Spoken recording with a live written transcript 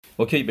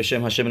اوکی، به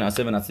شم هشم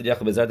نعسه و نصیح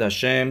به زرد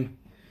هشم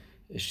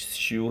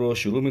شیعور رو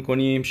شروع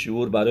میکنیم.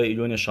 شیعور برای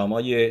ایلون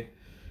شامای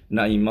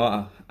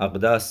نعیما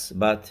اقدس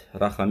بت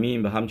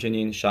رحمیم و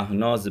همچنین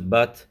شهناز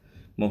بت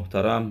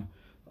محترم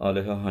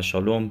علیها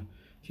هشالوم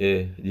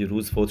که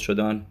دیروز فوت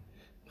شدن،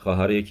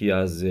 خواهر یکی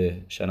از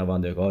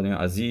شنوندگان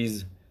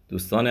عزیز،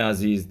 دوستان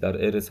عزیز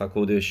در ارث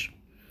حکودش.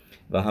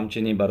 و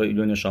همچنین برای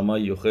ایلون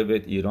شامای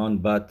یوخوت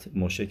ایران بت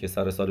موشه که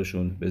سر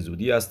سالشون به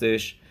زودی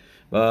هستش،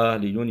 و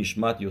لیلون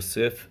اشمت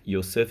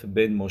یوسف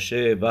بن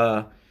موشه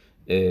و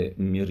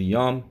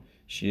میریام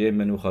شیعه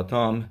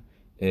منوخاتام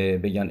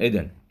بگن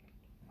ادن.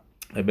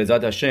 به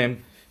ذات هشم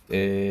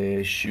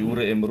شیعور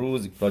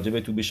امروز راجع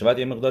به تو بشوت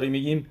یه مقداری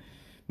میگیم.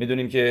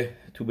 میدونیم که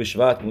تو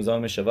بشوت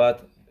موزام شوت،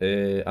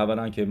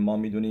 اولا که ما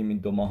میدونیم این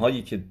دو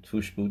ماهایی که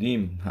توش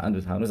بودیم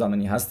هنوز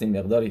زمانی هستیم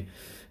مقداری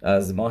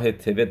از ماه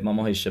تبت و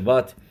ماه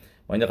شوت.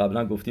 ما این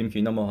قبلا گفتیم که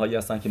اینا ماهایی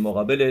هستن که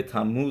مقابل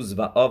تموز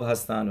و آب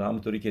هستن و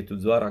همونطوری که تو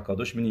زوار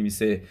اکادوش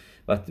می‌نویسه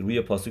و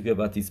روی پاسوک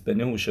و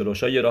تیسپنه و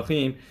شروشای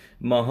راخیم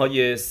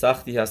ماهای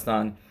سختی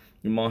هستن.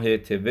 ماه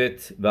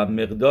تبت و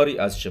مقداری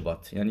از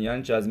شوات، یعنی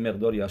از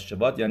مقداری از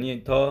شوات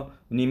یعنی تا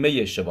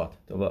نیمه شوات،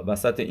 تا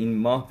وسط این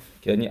ماه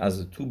که یعنی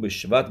از تو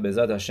بشوت به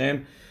ذات هشم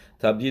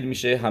تبدیل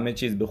میشه همه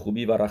چیز به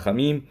خوبی و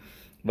رحمیم.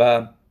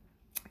 و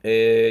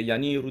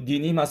یعنی رو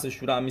دینیم هست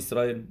شور ام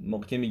اسرائیل.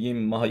 موقع که میگیم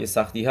ماهای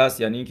سختی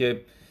هست یعنی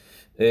که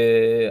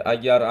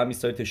اگر ام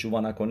اسرائیل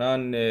تشوبا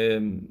نکنن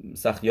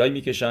سختی‌هایی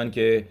میکشن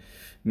که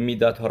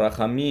میدت ها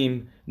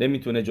رحمیم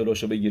نمیتونه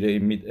جلوشو بگیره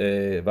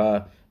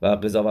و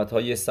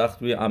قضاوت‌های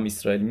سخت روی ام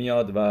اسرائیل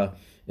میاد. و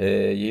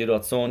یه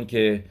راتسون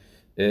که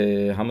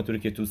همونطوری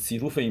که تو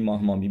سیروف این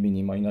ماه ما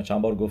میبینیم، ما اینا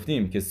چند بار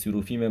گفتیم که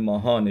سیروفیم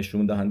ماها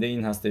نشون دهنده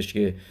این هستش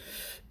که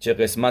چه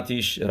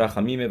قسمتیش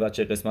رحمیمه و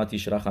چه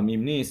قسمتیش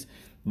رحمیم نیست.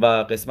 و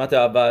قسمت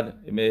اول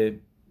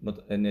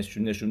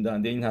نشون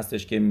دهنده این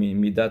هستش که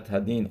میدت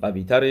هدین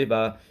قوی تره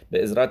و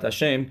به عزرت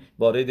هشم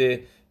وارد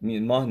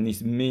ماه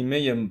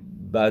نیمه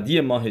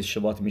بعدی ماه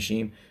شبات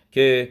میشیم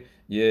که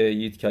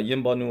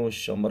یتکیم بانو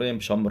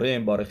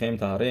شامرم بارخیم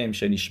تهرم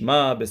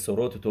شنیشما به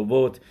سروت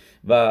توبوت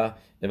و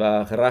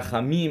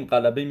رحمیم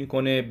غلبه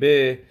میکنه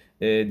به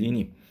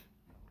دینی.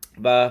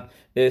 و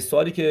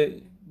سوالی که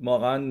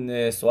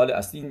واقعا سوال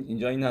اصلی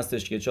اینجا این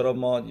هستش که چرا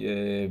ما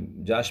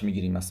جشن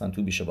میگیریم مثلا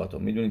تو بشوات.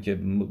 میدونید که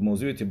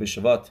موضوع تو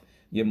بشوات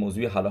یه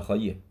موضوع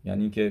حلاخاییه،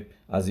 یعنی که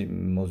از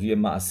موضوع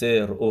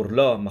معصر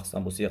اورلا مخصوصا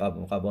بوسی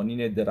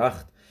قوانین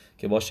درخت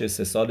که باشه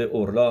 3 سال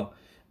اورلا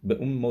به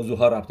اون موضوع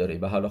ها ربط داره،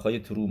 به حلاخای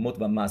ترومت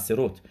و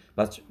معصرات.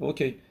 پس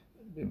اوکی،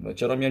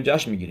 چرا میایم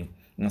جشن میگیریم؟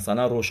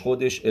 مثلا روش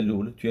خودش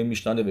الول توی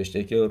میشنا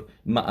نوشته که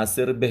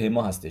معصر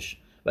بهما هستش،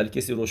 ولی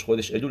کسی روش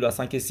خودش الول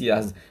اصلا کسی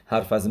از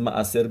حرف از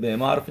معصر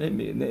بهما حرف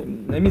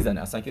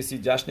نمیزنه، اصلا کسی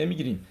جشن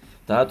نمیگیریم.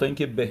 تا حتی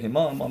اینکه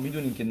بهما ما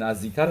میدونیم که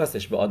نزدیکتر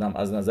هستش به آدم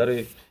از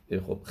نظر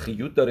خب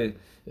خیوط داره،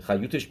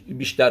 خیوطش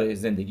بیشتره،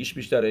 زندگیش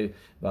بیشتره.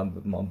 و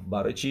ما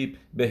برای چی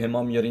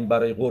بهما میاریم؟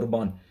 برای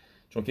قربان،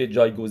 چون که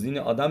جایگزین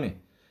آدمه.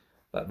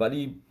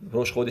 ولی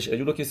روش خودش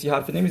الولو کسی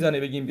حرف نمیزنه.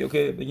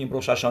 بگیم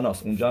روش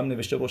هاشاناست، اونجا هم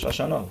نوشته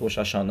روش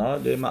هاشانا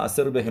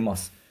لمعصر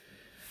بهماست.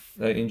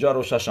 اینجا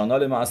روش هاشانا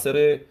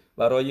لمعصر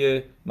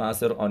برای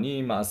معصر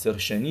آنی، معصر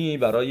شنی،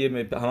 برای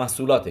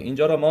محصولات.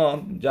 اینجا را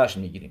ما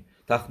جشن میگیریم،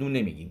 تخنون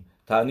نمیگیم،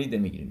 تعنید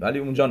نمیگیریم، ولی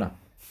اونجا نه.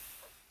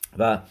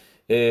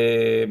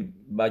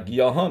 و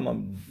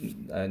گیاهان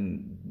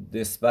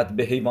نسبت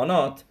به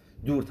حیوانات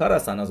دورتر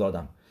هستن از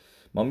آدم.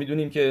 ما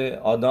میدونیم که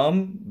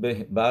آدم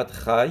بعد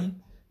خی،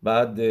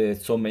 بعد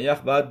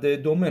سمیخ، بعد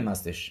دومم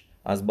هستش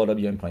از بالا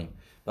بیایم پایین.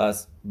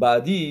 پس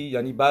بعدی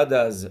یعنی بعد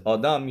از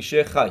آدم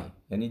میشه خی،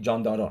 یعنی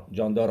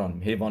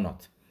جانداران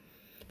حیوانات،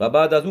 و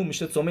بعد از اون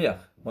میشه سمیخ.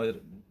 ما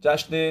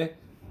جشن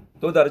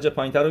 2 درجه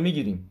پایینتر رو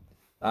میگیریم،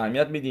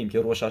 اهمیت میدیم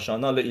که روش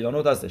هاشانا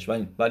ایلانوت هستش.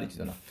 ولی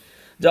چیزا نه.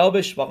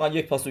 جوابش واقعا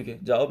یک پاسوکه.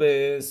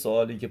 جواب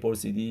سوالی که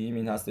پرسیدیم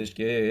این هستش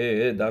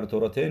که در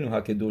تورات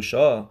نوح که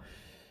دوشا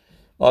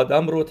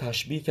آدم رو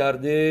تشبیه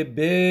کرده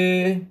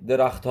به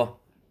درختها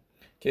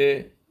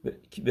که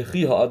به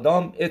خیه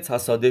آدم ات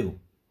حساده.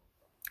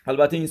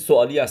 البته این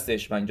سوالی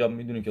هستش و اینجا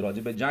میدونیم که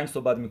راجع به جنگ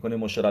صحبت میکنه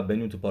مشرب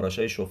بنو تو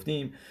پاراشای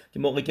شفتیم که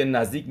موقعی که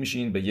نزدیک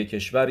میشین به یک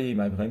کشوری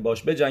ما میخواین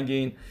باش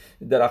بجنگین،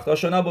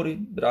 درختاشو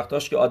نبرید.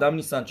 درختاش که آدم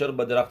نیستن، چرا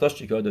با درختاش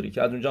چیکار داری؟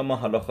 که از اونجا ما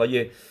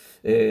حلاخای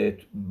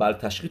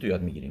بلتشخیط رو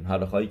یاد میگیریم،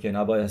 حلاخایی که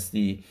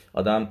نبایستی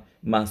آدم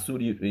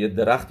محصولی یه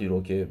درختی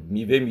رو که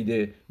میوه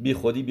میده بی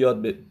خودی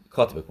بیاد به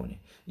کات بکنه.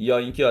 یا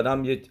اینکه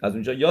آدم از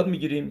اونجا یاد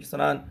میگیریم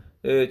مثلا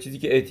چیزی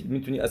که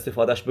میتونی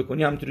استفادهش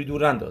بکنی همینطوری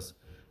دور انداز.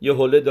 یه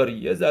حوله داری،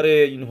 یه ذره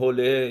این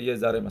حوله یه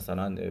ذره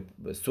مثلا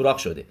سوراخ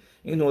شده،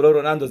 این حوله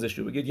رو نندازش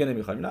رو، بگید دیگه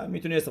نمیخوایم. نه،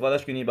 میتونی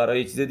استفادهش کنی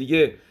برای چیز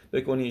دیگه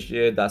بکنیش،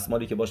 یه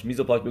دستمالی که باش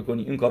میزو پاک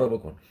بکنی، این کارو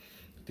بکن.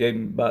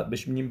 که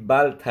بهش میگیم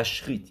بل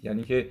تشخیط،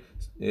 یعنی که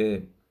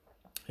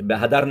به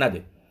هدر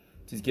نده.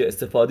 چیزی که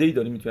استفاده ای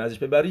داری میتونی ازش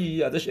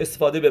ببری، ازش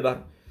استفاده ببر.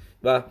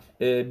 و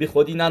بی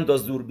خودی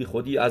ننداز دور، بی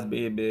خودی از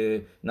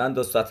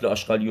ننداز سطل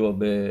آشغالی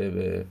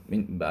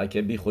و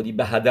که بی خودی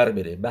به هدر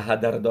بره. به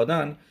هدر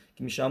دادن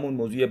که میشه همون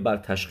موضوع بر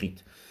تشخیط.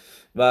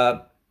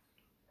 و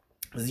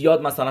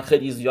زیاد مثلا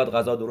خیلی زیاد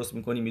غذا درست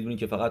میکنی، میدونی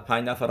که فقط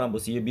 5 نفرم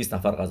واسه 20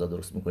 نفر غذا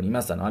درست میکنی،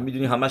 مثلا هم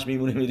میدونی همش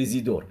میمونه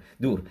میریزی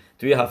دور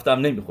توی هفته هم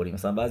نمیخوری.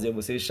 مثلا بعضیا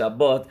واسه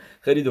شبات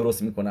خیلی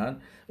درست میکنن،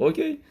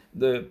 اوکی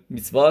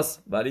میتواس،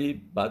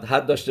 ولی بعد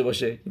حد داشته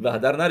باشه و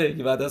هدر نره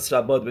که بعد از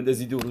شبات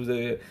بندازی دو روز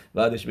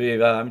بعدش به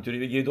و همینطوری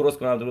بگی درست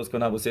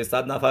کنم واسه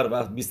 100 نفر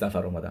و 20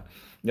 نفر اومدن.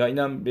 یا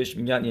اینم بهش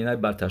میگن اینا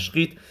بر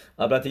تشخیص.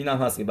 البته اینم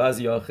هست که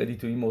بعضیا خیلی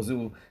توی این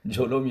موضوع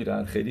جلو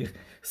میرن، خیلی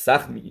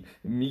سخت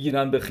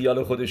میگیرن به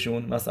خیال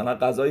خودشون، مثلا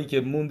غذایی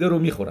که مونده رو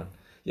میخورن،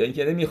 یا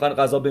اینکه نمیخوان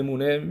غذا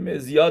بمونه،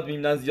 زیاد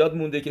میبینن زیاد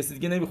مونده کسی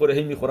دیگه نمیخوره،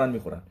 هی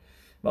میخورن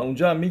و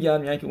اونجا هم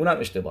میگن که اونم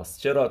اشتباهه.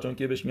 چرا؟ چون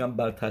که بهش میگن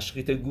بر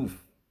تشخیص گوف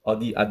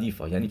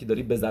عدیفا، یعنی که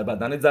داری به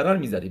بدنت ضرر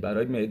میذاری،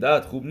 برای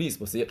معدت خوب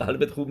نیست، واسه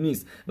قلبت خوب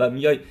نیست و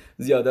میای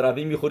زیاده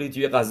روی میخوری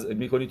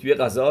توی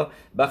غذا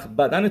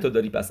بدنتو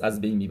داری پس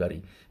از بین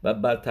میبری و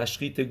بر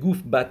تشخیص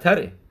گوف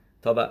بدتره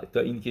تا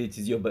اینکه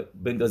چیزی رو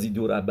بندازی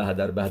دور به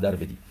هدر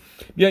بدی.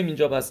 بیایم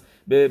اینجا پس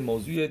به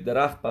موضوع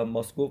درخت.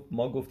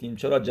 ما گفتیم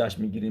چرا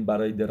جشن میگیریم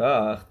برای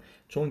درخت؟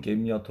 چون که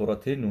میاد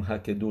تورات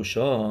نوحک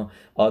دوشا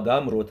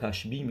آدم رو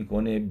تشبیه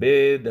میکنه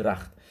به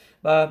درخت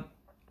و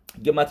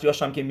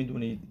گمتریاش هم که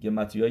میدونید،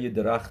 گمتریای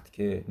درخت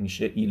که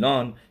میشه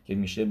ایلان، که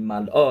میشه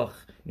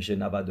ملاخ، میشه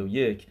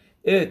 91.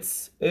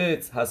 اتس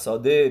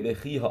حساده به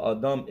خیه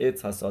آدم،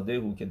 اتس حساده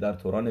هو که در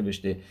تورا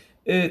نوشته،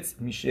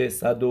 اتس میشه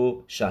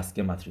 160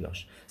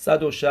 گمتریاش.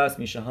 160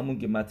 میشه همون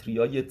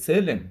گمتریای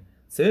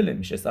سلم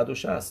میشه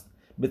 160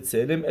 به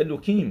سلم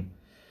الوکیم.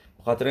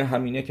 بخاطر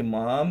همینه که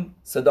ما هم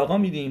صداقا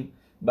میدیم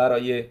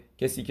برای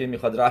کسی که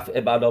میخواد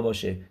رفع بلا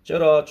باشه.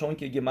 چرا؟ چون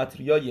که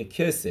گمتریای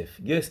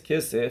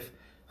کسف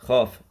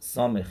خاف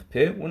سامخ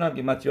پ، اونم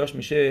گمتریاش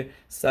میشه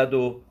 160،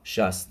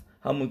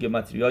 همون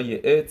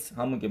گمتریای ات،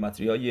 همون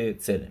گمتریای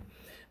سلم.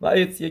 و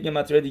ات یه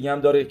گمتریای دیگه هم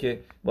داره که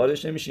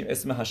واردش نمیشیم،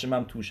 اسم هشم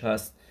هم توش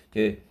هست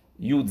که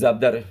یود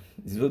زبدره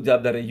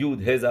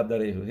یود، ه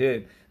زبدره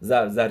ه،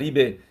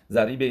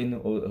 ضریب این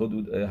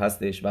حدود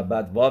هستش و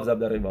بعد واو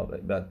زبدره واو،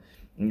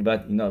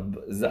 بعد اینا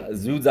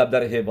زود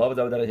زبدره ه، واو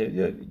زبدره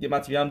ه، یه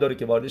متری هم داره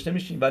که واردش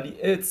نمیشیم. ولی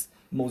ات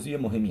موضوع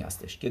مهمی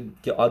هستش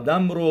که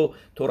آدم رو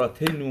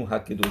تورات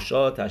نوحک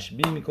دوشا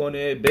تشبیه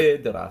میکنه به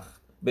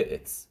درخت، به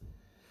ات.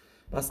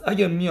 پس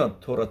اگر میاد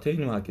تورات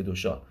نوحک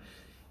دوشا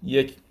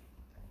یک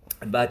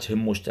وجه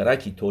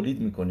مشترکی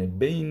تولید میکنه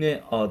بین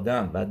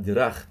آدم و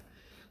درخت،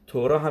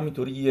 تورا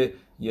همینطوری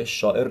یه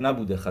شاعر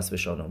نبوده خسف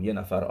شانم، یه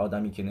نفر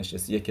آدمی که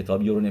نشسته یه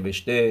کتابی رو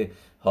نوشته،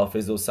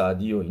 حافظ و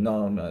سعدی و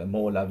اینا،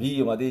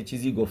 مولوی اومده یه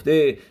چیزی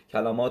گفته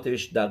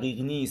کلماتش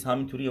دقیق نیست،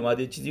 همینطوری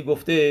اومده چیزی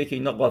گفته که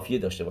اینا قافیه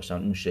داشته باشن،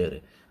 اون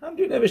شعره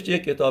همینطوری نوشته یه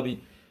کتابی.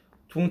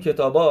 تو اون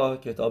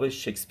کتاب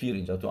شکسپیر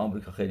اینجا تو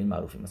آمریکا خیلی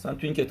معروفه. مثلا تو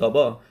این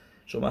کتابا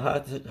شما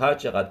هر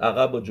چقدر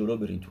عقب و جلو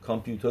برید، تو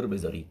کامپیوتر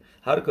بذارید،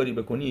 هر کاری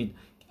بکنید،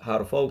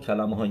 حرفا و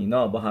کلمه ها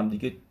اینا با هم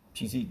دیگه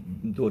چیزی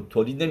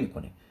تولید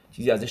نمیکنه،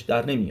 چیزی ازش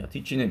در نمیاد،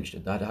 هیچی نمیشه.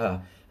 در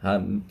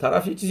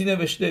طرفی چیزی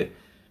نوشته،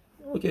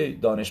 اوکی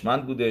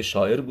دانشمند بوده،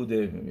 شاعر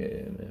بوده،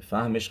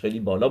 فهمش خیلی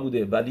بالا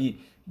بوده، ولی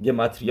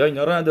گمتریا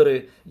اینا رو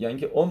نداره، یا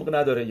اینکه عمق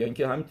نداره، یا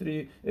اینکه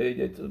همینطوری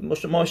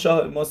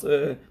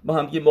ما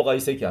هم دیگه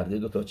مقایسه کرده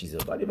دو تا چیزو،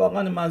 ولی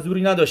واقعا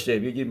منظوری نداشته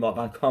بگیم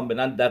واقعا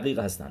کاملا دقیق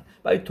هستن.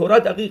 ولی تورا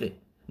دقیقه،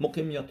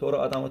 موقع میاد تورا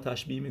آدمو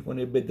تشبیه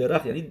میکنه به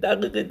درخت، یعنی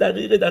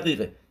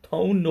دقیقه تا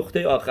اون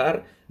نقطه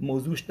آخر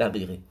موضوعش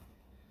دقیقه.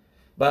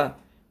 و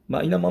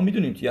ما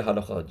میدونیم توی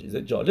حلاخات چیز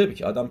جالبه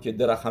که آدم که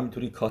درخت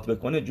همینطوری کات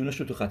بکنه جونش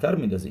رو تو خطر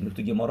میندازه. اینو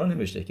تو گمارا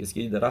نوشته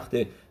کسی که درخت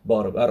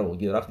باربر رو،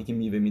 درختی که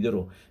میوه میده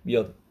رو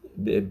بیاد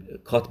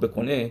کات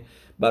بکنه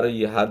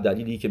برای هر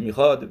دلیلی که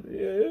میخواد،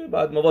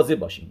 بعد مواظب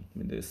باشیم.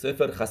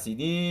 سفر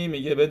خسیدی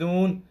میگه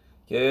بدون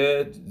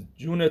که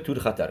جون تو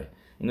خطره.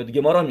 اینو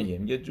دیگه ما را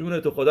میگه جون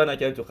تو خدا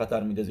نکردی تو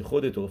خطر میندازی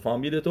خودتو،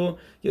 فامیلتو،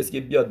 کسی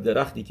که بیاد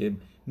درختی که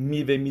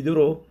میوه میده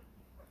رو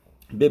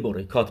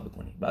ببره، کات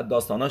بکنه. بعد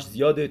داستاناش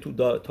زیاده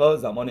تا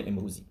زمان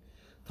امروزی،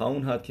 تا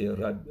اون حد که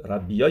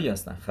ربیایی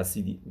هستن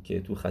خسیدی که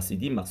تو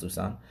خسیدی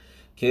مخصوصا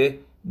که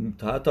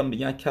تا حتی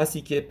میگن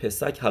کسی که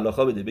پسک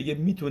حلاخا بده بگه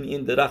میتونی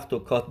این درخت رو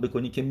کات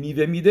بکنی که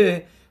میوه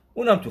میده،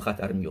 اونم تو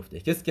خطر میفته.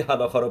 کسی که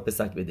حلاخا رو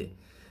پسک بده،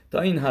 تا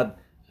این حد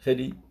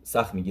خیلی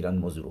سخت میگیرن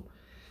موضوع رو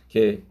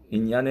که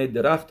این یعنی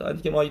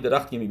درخت، که ما این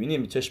درخت که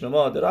میبینیم چشم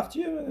ما درخت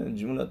چیه،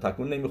 جون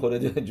تکون نمیخوره،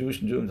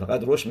 جون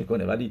فقط رشد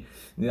میکنه ولی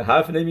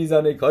حرف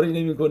نمیزنه،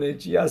 کاری نمیکنه،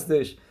 چی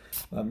هستش.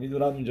 من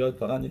میدونم اینجا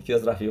فقط یکی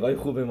از رفیقای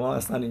خوب ما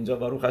هستن اینجا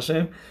باروخ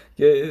هشم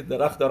که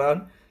درخت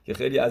دارن که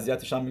خیلی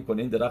اذیتش هم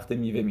میکنه. این درخت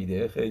میوه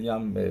میده، خیلی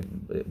هم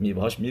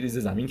میوه‌هاش میریزه،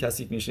 زمین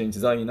کثیف میشه، این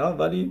چیزا اینا،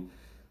 ولی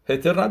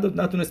هتر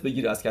نتونست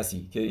بگیره از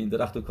کسی که این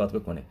درخت رو کات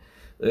بکنه.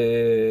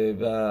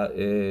 و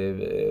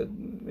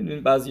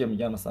بعضی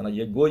میگن مثلا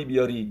یه گوی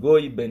بیاری،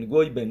 بن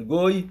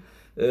گوی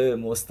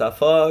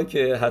مصطفی،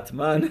 که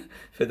حتما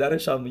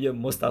پدرش هم یه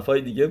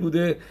مصطفی دیگه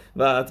بوده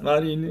و حتما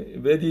این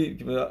بدی.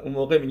 اون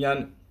موقع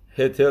میگن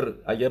هتر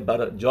اگه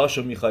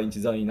جاشو میخوای این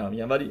چیزا اینا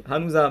میگن، ولی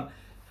هنوزم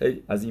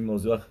خیلی از این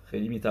موضوع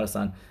خیلی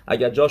میترسن.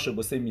 اگر جاشو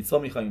واسه میثا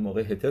میخوایم این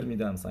موقع هتر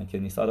میدم، مثلا که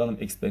نیسا آدم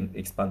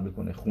اکسپند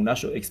بکنه،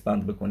 خونه‌شو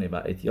اکسپند بکنه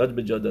و احتیاج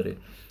به جا داره.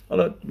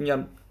 حالا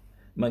میگم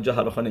ما اینجا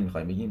هلاخا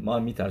نمیخوایم بگیم، ما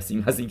هم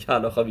میترسیم از اینکه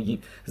هلاخا بگیم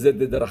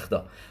ضد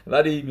درختا،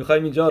 ولی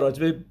میخوایم اینجا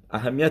راجع به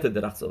اهمیت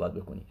درخت صحبت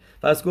بکنیم.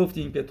 پس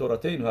گفتیم که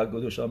توراتین و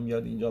گدوشا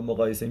میاد اینجا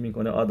مقایسه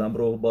میکنه آدم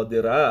رو با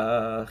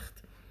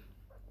درخت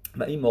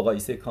و این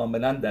مقایسه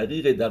کاملا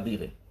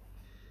دقیقه.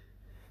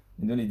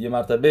 میدونید یه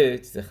مرتبه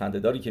چیز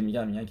خنده‌داری که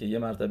میگن که یه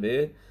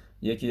مرتبه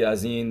یکی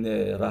از این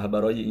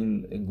رهبرای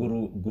این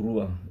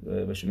گروه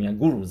بهش میگن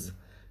گروز،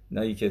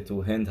 اینایی که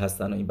تو هند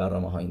هستن و این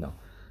برنامه‌ها اینا،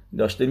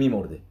 داشته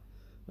میمرده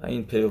و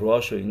این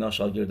پیروهاش و اینا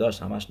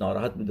شاگرداش همش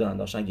ناراحت بودن،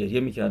 داشتن گریه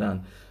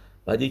میکردن.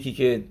 بعد یکی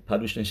که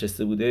پلوش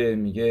نشسته بوده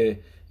میگه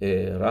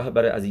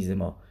رهبر عزیز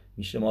ما،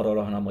 میشه ما را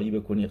راهنمایی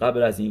بکنی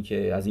قبل از این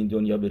که از این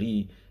دنیا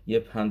بری یه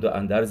پند و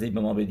اندرزی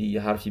به ما بدی،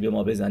 یه حرفی به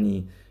ما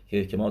بزنی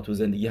که ما تو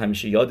زندگی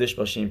همیشه یادش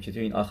باشیم که تو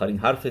این آخرین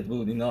حرفت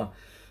بود.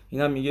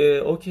 اینا میگه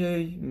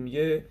اوکی.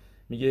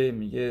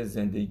 میگه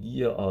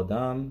زندگی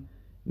آدم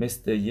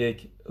مثل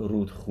یک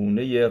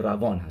رودخونه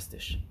روان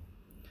هستش،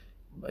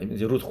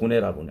 رودخونه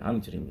روانه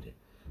همینطوری میره.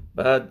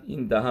 بعد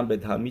این دهن به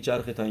دهن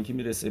میچرخه تا اینکه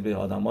میرسه به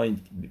آدمای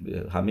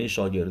همه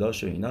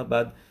شاگرداش و اینا.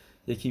 بعد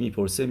یکی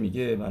میپرسه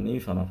میگه من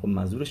نمیفهمم خب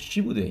منظورش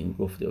چی بوده این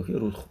گفته اوکی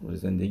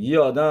زندگی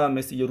آدم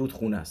مثل یه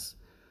رودخونه است.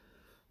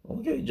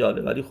 اوکی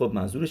جالب، ولی خب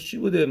منظورش چی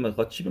بوده؟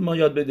 میخواد چی به ما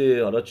یاد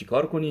بده؟ حالا چی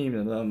کار کنیم؟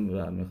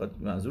 میخواد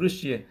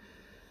منظورش چیه؟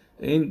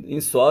 این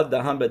سوال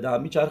دهن به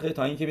دهن میچرخه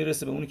تا اینکه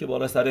میرسه به اونی که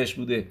بالا سرش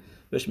بوده.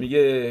 بهش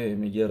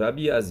میگه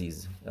ربی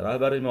عزیز،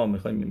 رهبر ما،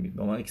 میخوایم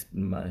به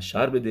ما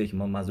شرح بده که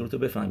ما منظورتو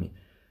بفهمیم.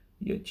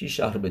 یه چی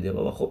شرح بده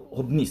بابا؟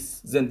 خب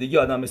نیست، زندگی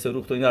آدم مثل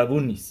رودخونه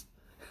روون نیست.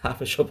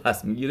 حرفشو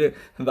پس میگیره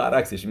و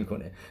عکسش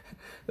میکنه.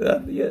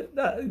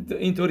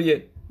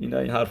 اینطوریه این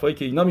حرفایی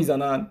که اینا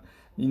میزنن،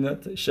 این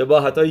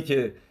شباهتایی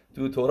که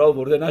تو تورا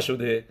آورده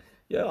نشده،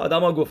 یه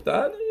آدما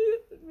گفتن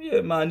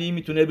یه معنی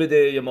میتونه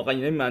بده، یه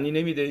موقعی معنی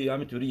نمیده، یا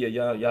همینطوریه،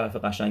 یا حرف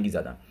قشنگی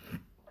زدن.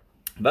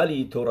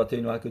 ولی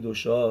توراتین و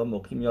دوشا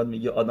موقعی میاد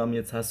میگه آدم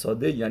یه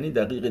ساده، یعنی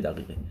دقیقه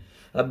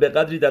و به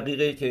قدری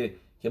دقیقه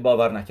که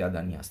باور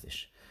نکردنی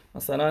هستش.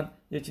 مثلا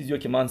یه چیزیو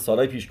که من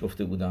سالهای پیش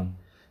گفته بودم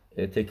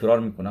تکرار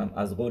میکنم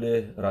از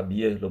قول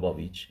ربی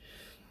لوباویچ،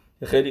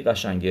 خیلی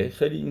قشنگه،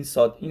 خیلی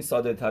این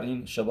ساده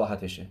ترین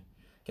شباهتشه،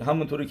 که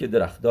همونطوری که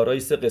درخت دارای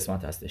 3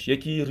 قسمت هستش.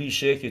 یکی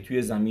ریشه که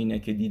توی زمینه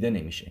که دیده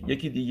نمیشه،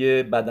 یکی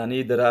دیگه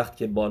بدنه درخت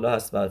که بالا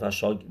هست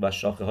و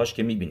شاخه هاش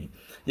که میبینیم،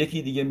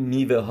 یکی دیگه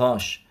میوه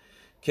هاش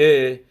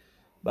که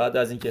بعد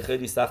از اینکه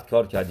خیلی سخت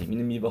کار کردیم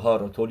این میوه ها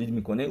رو تولید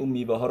میکنه، اون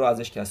میوه ها رو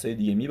ازش کسای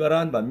دیگه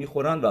میبرن و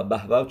میخورن و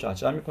بهبه و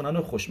چهچه میکنن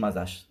و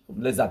خوشمزش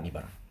لذت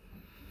میبرن.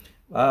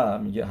 و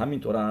میگه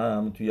همینطور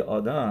هم توی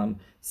آدم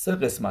 3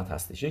 قسمت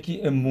هستش.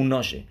 یکی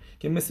اموناشه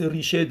که مثل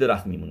ریشه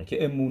درخت میمونه،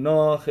 که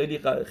امونا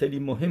خیلی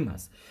مهم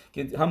هست،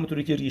 که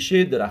همونطوری که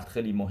ریشه درخت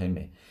خیلی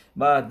مهمه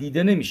و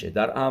دیده نمیشه،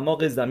 در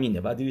اعماق زمینه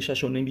و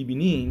ریشه‌شو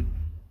نمیبینیم.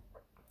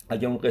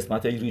 اگه اون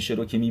قسمتای ریشه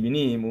رو که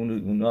میبینیم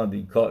اونا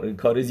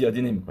کار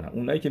زیادی نمیکنن.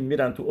 اونایی که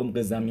میرن تو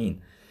عمق زمین،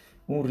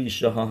 اون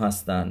ریشه ها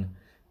هستن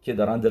که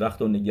دارن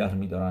درخت رو نگه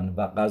میدارن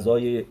و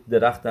غذای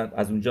درخت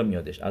از اونجا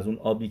میادش، از اون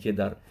آبی که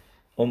در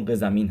عمق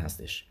زمین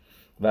هستش.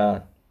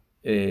 و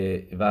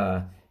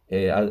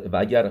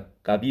اگر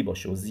قوی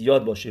باشه و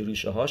زیاد باشه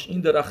ریشه هاش،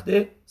 این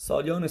درخته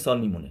سالیان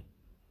سال میمونه.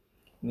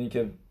 این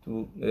که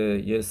تو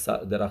یه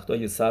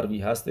درختای سروی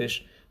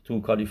هستش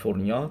تو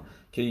کالیفرنیا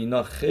که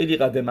اینا خیلی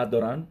قدمت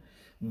دارن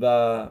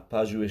و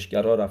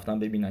پژوهشگرا رفتن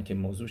ببینن که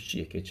موضوع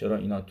چیه، که چرا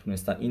اینا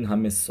تونستن این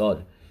همه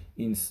سال،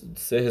 این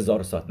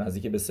 3000 سال،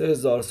 نزدیک به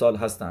 3000 سال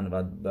هستن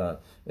و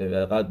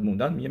قد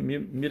موندن.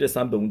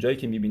 میرسن به اونجایی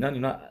که میبینن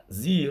اینا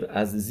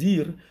از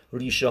زیر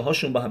ریشه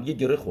هاشون با هم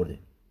دیگه گره خورده.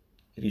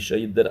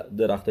 ریشه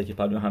درخته که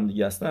پلو هم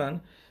دیگه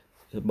هستن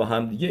با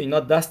هم دیگه اینا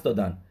دست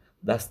دادن،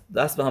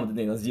 دست به هم دادن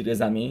اینا زیر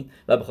زمین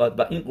و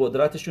این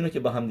قدرتشونه که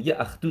با هم دیگه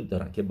اخدود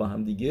دارن، که با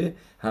هم دیگه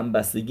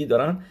همبستگی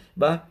دارن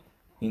و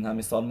این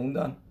همه سال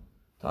موندن.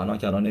 تا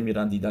الان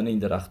نمیرن دیدن این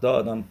درختا،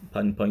 آدم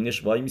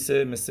پایینش وای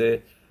میسه مثل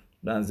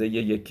بنزه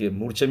یک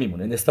مورچه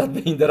میمونه نسبت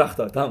به این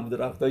درخت‌ها. تمام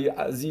درخت‌های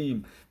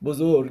عظیم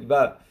بزرگ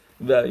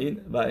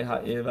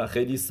و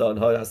خیلی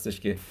سال‌ها هستش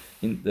که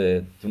این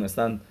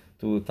تونستن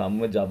تو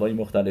تمام جوای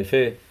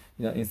مختلفه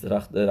این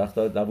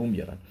درخت‌ها دووم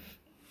بیارن.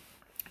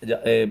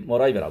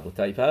 مرای برابو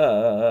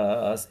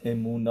پس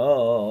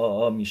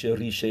امونا میشه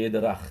ریشه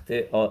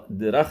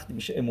درخت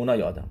میشه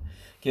امونای آدم،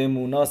 که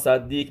امونا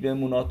صدیق به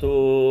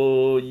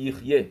اموناتو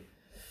یخیه.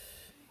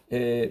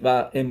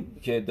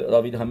 که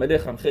داوید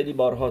هملخ هم خیلی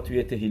بارها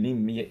توی تهیلیم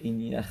میگه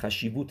این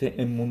خشیبوت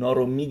امونا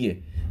رو میگه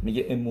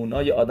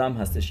امونای آدم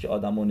هستش که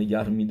آدمو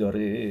نگه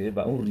میداره و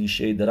اون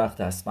ریشه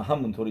درخت هست. و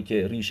همونطوری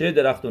که ریشه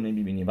درخت رو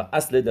نمیبینیم و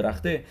اصل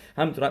درخته،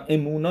 همونطور هم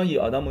امونای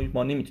آدم رو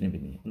ما نمیتونیم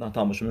ببینیم. نه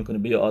تماشا میکنه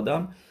به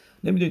آدم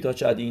نمیدونی تا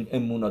چه حدی این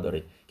امونا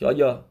داره، که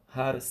آیا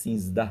هر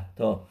 13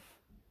 تا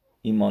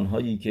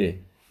ایمانهایی که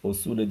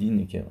اصول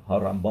دینی که ها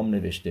رمبام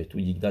نوشته تو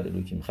یک دل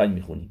الوکی میخوایم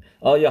میخونیم،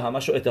 آیا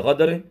همشو اعتقاد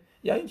داره؟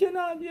 یا اینکه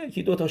نه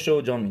یکی دو تا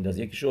شو جا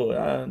میندازه، یکی شو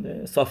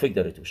صافک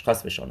داره توش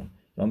خاص بشانم.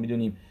 ما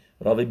میدونیم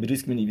راوی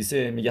بریسک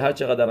می‌نویسه میگه هر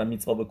چقدر هم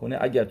میتوا بکنه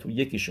اگر تو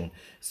یکیشون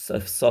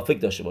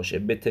صافک داشته باشه،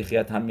 به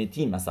تخیت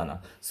همیتی مثلا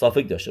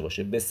صافک داشته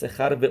باشه، به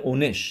سخر و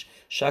اونش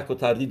شک و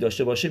تردید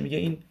داشته باشه، میگه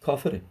این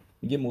کافره.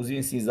 میگه موضوع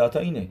این 13 تا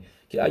اینه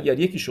که اگر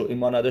یکیشو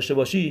ایمان نداشته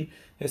باشی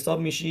حساب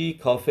میشی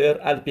کافر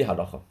الپی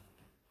هلاخا،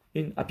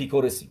 این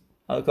اپیکورسی،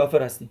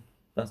 کافر هستی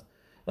بس.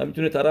 و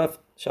میتونه طرف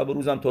شب و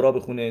روزم تورا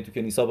بخونه، تو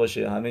کنیسا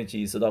باشه، همه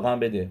چیز صداقه هم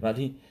بده،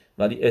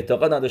 ولی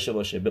اعتقاد نداشته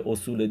باشه به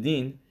اصول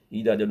دین،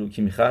 ایدالو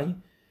کی میخوای،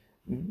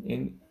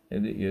 این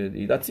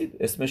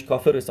اسمش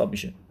کافر حساب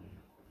میشه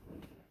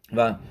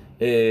و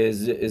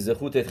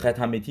زخوت خط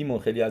همیتیم و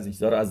خیلی از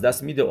چیزا رو از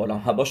دست میده،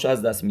 عالم هباش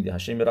از دست میده.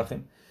 هشم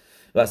برخم.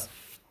 بس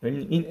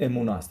این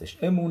امونا هستش.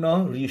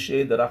 امونا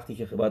ریشه درختی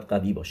که باید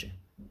قوی باشه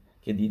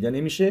که دیده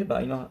نمیشه و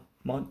اینا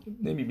ما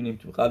نمیبینیم،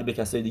 تو قلب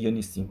کسای دیگه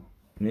نیستیم،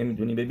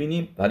 نمیدونیم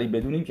ببینیم، ولی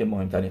بدونیم که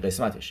مهمترین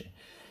قسمتشه.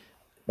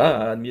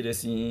 بعد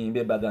میرسیم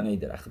به بدنه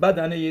درخت.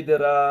 بدنه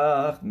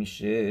درخت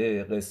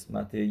میشه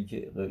قسمتی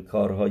که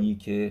کارهایی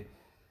که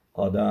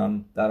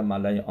آدم در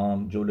ملأ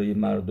عام جلوی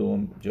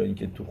مردم، جایی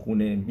که تو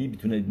خونه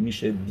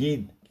میشه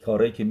دید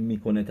کارهایی که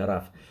میکنه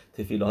طرف،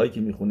 تفیلهایی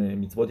که میخونه،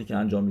 میتواتی که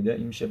انجام میده،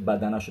 این میشه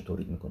بدنش رو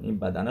تولید میکنه. این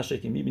بدنشه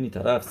که میبینی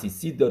طرف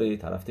سیسید داره،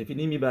 طرف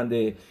تفیلی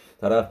میبنده،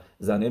 طرف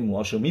زنه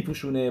موهاشو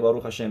میپوشونه،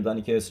 باروخ هشم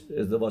زنی که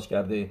ازدواج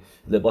کرده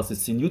لباس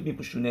سینیوت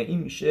میپوشونه. این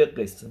میشه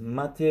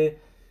قسمت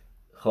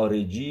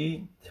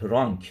خارجی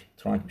ترانک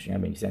میشه،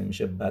 یعنی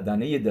میشه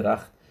بدنه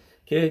درخت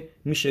که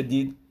میشه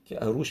دید، که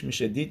روش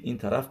میشه دید این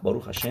طرف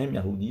باروخ هشم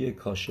یهودی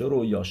کاشر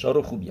و یاشار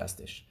و خوبی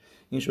هستش.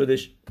 این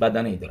شدش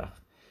بدنه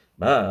درخت.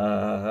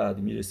 بعد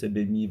میرسه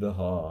به میوه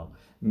ها.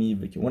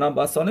 میوه که اونم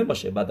باید سالم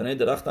باشه. بدنه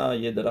درخت هم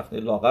یه درخت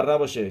لاغر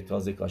نباشه،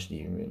 تازه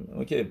کاشتی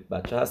اون که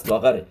بچه هست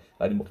لاغره،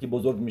 ولی موقعی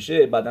بزرگ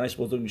میشه، بدنش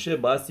بزرگ میشه،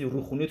 باید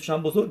روخونی توش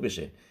هم بزرگ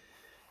بشه.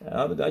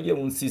 اگه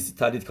اون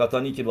تردید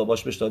کاتانی که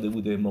باباش بهش داده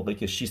بوده موقعی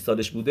که 6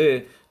 سالش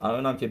بوده،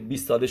 الانم که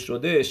 20 سالش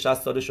شده،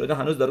 60 سالش شده،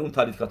 هنوز داره اون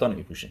تردید کاتان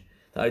میپوشه.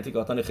 تردید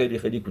کاتان خیلی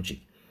خیلی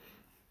کوچیک.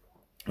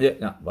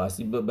 نه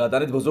واسه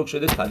بدنت بزرگ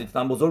شده، تردیدت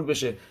هم بزرگ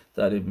بشه.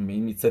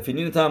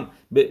 سفینینت هم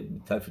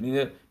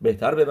تفینین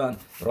بهتر ببند،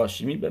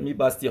 راشیمی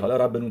میبستی، حالا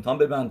ربنوت هم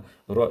ببند.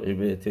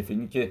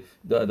 تفینی که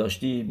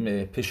داشتی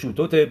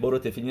پشوتوت، برو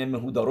تفینین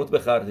مهودارات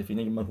بخر،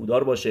 تفینین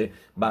مهودار باشه،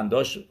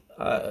 بنداش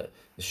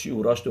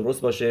شیوراش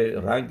درست باشه،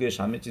 رنگش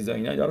همه چیزا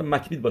اینا داره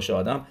مکبید باشه.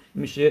 آدم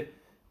میشه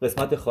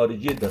قسمت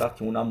خارجی درخت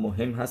که اونم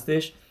مهم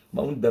هستش و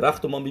اون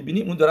درخت رو ما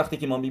میبینیم، اون درختی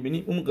که ما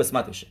میبینیم اون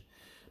قسمتشه.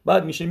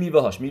 بعد میشه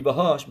میوه‌هاش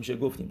میشه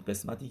گفتیم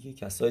قسمتی که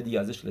کسای دیگه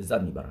ازش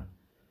لذت میبرن،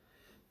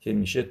 که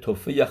میشه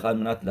توفه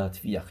یخلمنت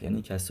لطفیخ،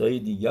 یعنی کسای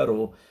دیگر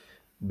رو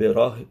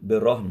به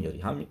راه میاری.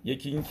 هم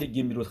یکی این که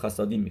گمیروت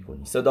خسادی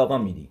میکنی، صداقا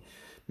میدی،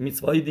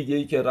 میتوای دیگه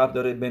ای که رب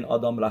داره بین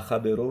آدم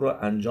لخبرو رو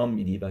انجام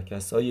میدی و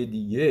کسای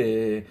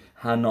دیگه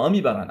حنا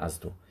میبرن از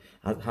تو،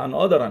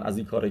 حنا دارن از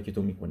این کاری که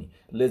تو میکنی،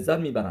 لذت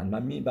میبرن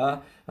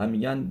و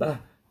میگن به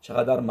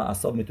چقدر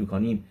معصاب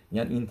میتوکانیم.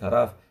 میگن این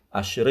طرف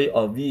عشره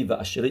آوی و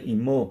عشره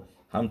ایمو،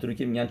 همونطوری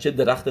که میگن چه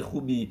درخت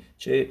خوبی،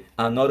 چه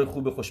انار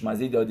خوب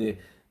خوشمزه‌ای داده،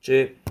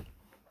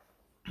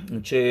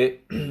 چه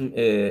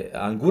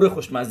انگور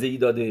خوشمزه‌ای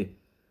داده،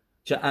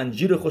 چه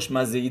انجیر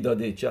خوشمزه‌ای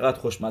داده، چقدر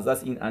خوشمزه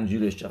است این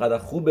انجیرش، چقدر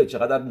خوبه،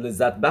 چقدر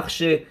لذت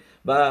بخشه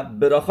و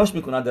براخاش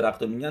میکنن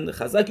درختو. میگن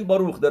خزک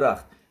باروخ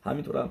درخت.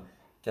 همینطور هم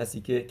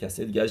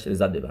کسی دیگرش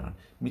لذت ببرن.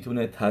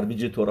 میتونه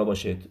ترویج تورا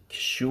باشه،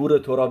 شعور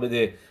تورا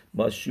بده.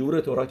 با شعور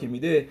تورا که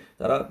میده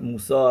طرف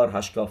موسار،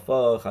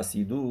 هشکافا،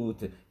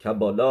 خسیدوت،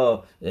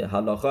 کبالا،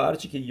 هلاخا، هر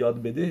چی که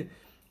یاد بده،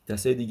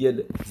 کسای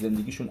دیگه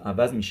زندگیشون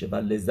عوض میشه و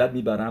لذت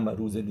میبرن و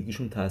رو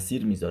زندگیشون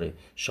تاثیر میذاره.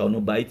 شان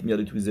و بیت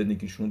میاره توی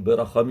زندگیشون،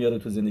 براخا میاره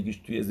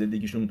توی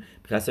زندگیشون.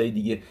 کسای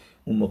دیگه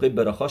اون موقع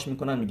براخاش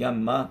میکنن،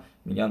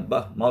 میگن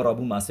به ما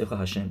رابو مسیح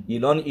هشم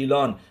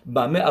ایلان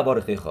بمه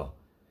اوارخیخا،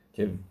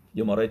 که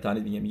یه مارای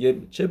تنید میگه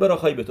چه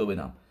براخایی به تو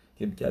بدم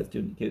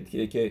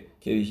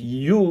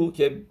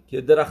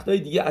که درختای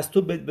دیگه از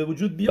تو به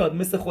وجود بیاد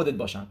مثل خودت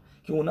باشن،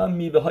 که اونا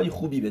میوه های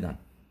خوبی بدن.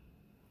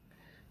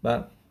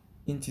 و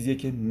این چیزیه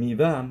که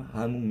میوه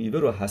همون میوه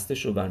رو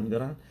هستش رو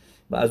برمیدارن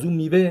و از اون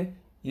میوه،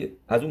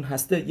 از اون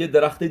هسته یه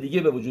درخت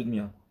دیگه به وجود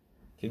میاد،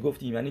 که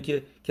گفتیم یعنی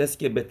که کسی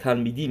که به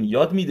تلمیدیم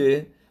یاد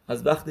میده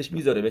از وقتش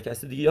میذاره به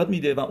کسی دیگه یاد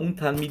میده و اون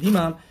تلمیدیم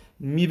هم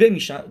میوه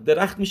میشن،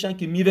 درخت میشن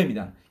که میوه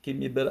میدن، که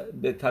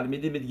به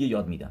تلمیدیم دیگه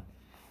یاد میدن.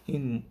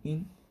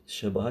 این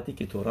شباهتی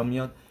که تورا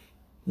میاد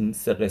این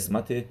سه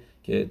قسمت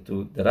که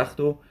تو درخت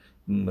رو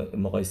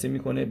مقایسه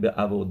میکنه به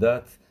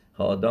عبودت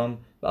آدم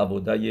و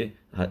عبودت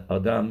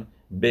آدم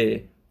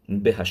به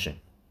هشم.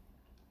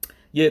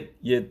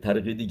 یه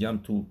طریقه دیگه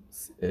هم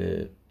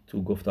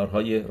تو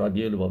گفتارهای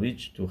ربی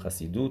لوباویچ تو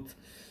خسیدوت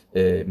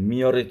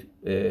میاره،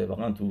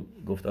 واقعا تو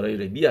گفتارهای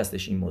ربی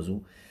هستش این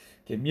موضوع،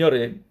 که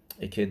میاره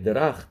که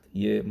درخت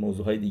یه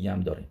موضوعهای دیگه هم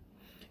داره.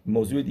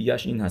 موضوع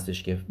دیگهش این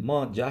هستش که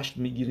ما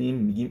جشن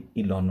میگیم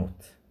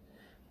ایلانوت،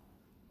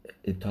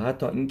 تا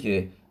حتی این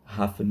که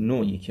 7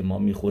 نوعی که ما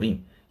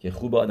میخوریم که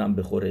خوب آدم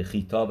بخوره،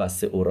 خیتا و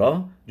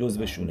سئورا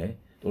جزوشونه،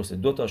 درسته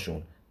 2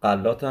 تاشون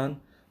غلاتن،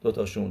 2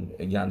 تاشون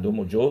گندم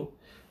و جو،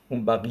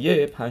 اون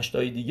بقیه 5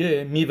 تای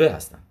دیگه میوه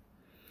هستن.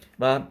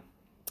 و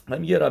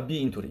میگه ربی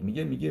اینطوری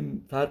میگه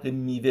فرق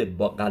میوه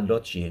با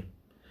غلات چیه؟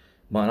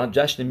 ما الان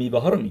جشن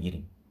میوه ها رو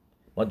میگیریم،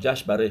 ما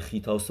جشن برای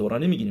خیتا و سورا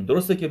نمیگیریم.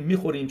 درسته که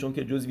میخوریم چون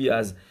که جزوی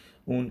از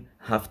اون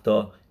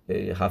هفتا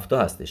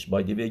هستش.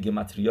 بایدوی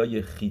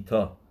گمتریای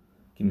خیتا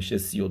که میشه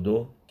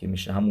 32 که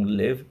میشه همون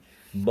لو،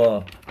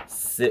 با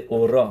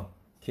سورا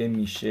که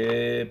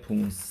میشه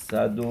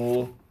 500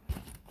 و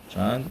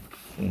چند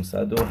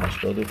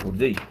 580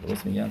 خورده ای،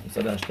 درست میگم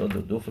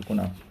 582 فکر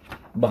کنم،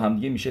 با هم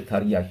دیگه میشه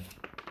تریگ.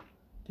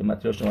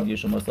 گمتریاش شما دیگه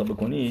شما حساب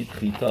بکنید،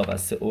 خیتا و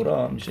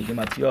سورا میشه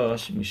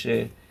گمتریاش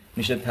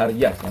میشه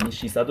تریگ، یعنی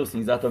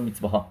 613 تا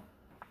میتوه ها.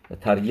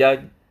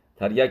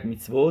 تریگ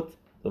میتوت،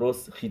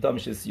 درست. خیتا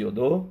میشه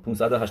 32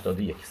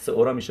 581،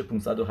 سورا میشه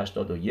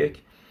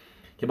 581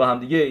 که با هم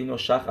دیگه اینو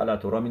شخ علی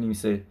تورا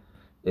می‌نویسه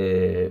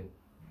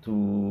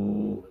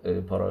تو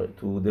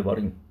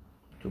دواریم،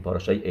 تو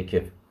پاراشای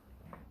اکف،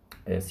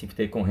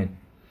 سیفته کوهن،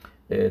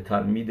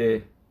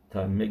 تلمید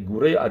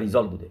گوره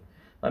اریزال بوده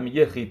و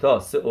میگه خیتا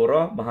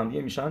سورا با هم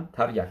دیگه میشن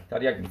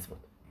تریگ میتوت.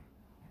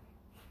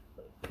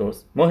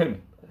 درست مهمه،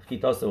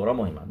 خیتا سورا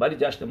مهمه، ولی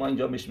جشن ما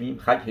اینجا میشیم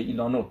خگ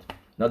ایلانوت،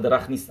 نه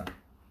درخت نیستن.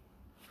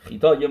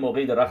 خیتا یه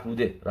موقعی درخت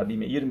بوده. ربی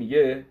میر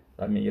میگه،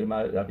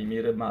 ربی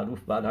میر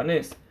معروف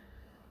بلنس،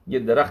 یه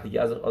درختی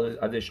که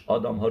ازش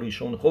آدم ها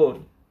ریشون خورد،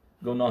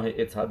 گناه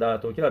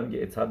اتصدعت رو کرد،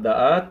 میگه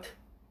اتصدعت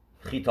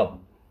خیتا بود.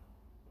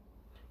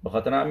 به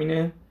خاطر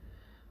همینه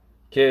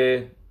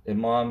که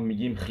ما هم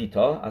میگیم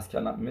خیتا از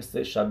کلمه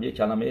مثل شبیه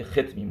کلمه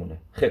خط میمونه،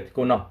 خط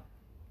گناه،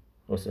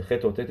 واسه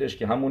خط و تتش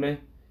که همونه،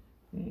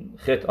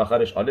 خط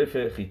آخرش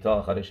الف، خیتا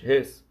آخرش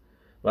هس.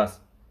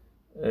 بس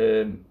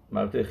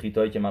مربوط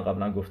خیتایی که من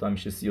قبلا گفتم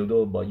میشه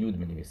 32 با یود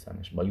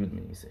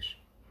می‌نویسش.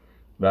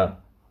 و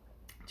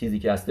چیزی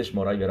که هستش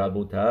مرای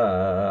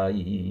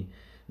ربوتای،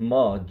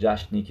 ما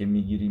جشنی که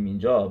میگیریم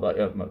اینجا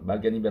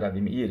برگردیم به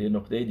ربی میر، یه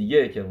نقطه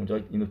دیگه که اونجا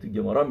اینو تو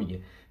گمارا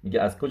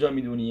میگه از کجا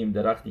میدونیم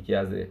درختی که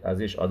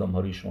ازش آدم ها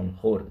ریشون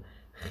خورد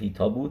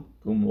خیتا بود،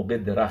 اون موقع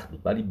درخت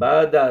بود، ولی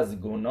بعد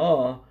از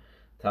گناه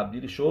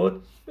تبدیل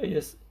شد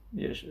به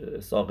یه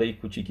ساقه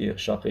کوچیکی،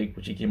 شاخه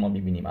کوچیکی ما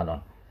میبینیم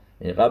الان.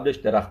 قبلش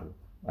درخت بود.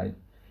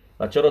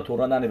 و چرا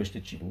تورا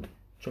ننوشته چی بود؟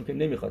 چون که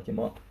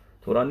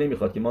تورا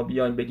نمیخواد که ما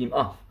بیایم بگیم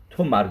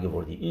تو مرگ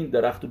بردی، این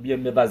درختو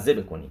بیایم مبزه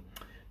بکنیم،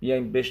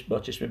 بیایم با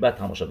چشم بد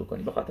تماشا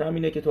بکنیم. به خاطر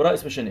همینه که تورا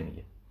اسمش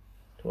نمیگه.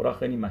 تورا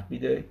خیلی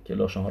محدوده که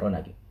لاشون ها را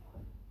نگه.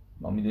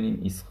 ما میدونیم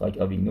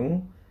ایسحاق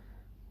آوینو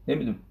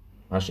نمیدونم،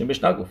 هاشم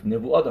بهش نگفت،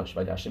 نبوعا داشت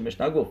ولی هاشم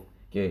بهش نگفت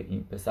که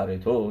این پسر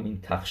تو، این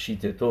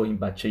تخشیت تو، این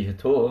بچه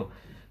تو،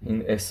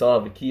 این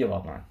عیسی کیه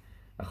واقعا.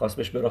 نخواست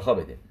بهش براخا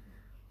بده،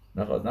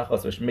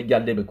 نخواست بهش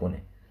مگله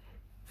بکنه.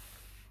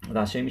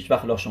 هاشم هیچ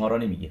وقت لاشون ها را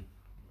نمیگه.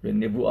 به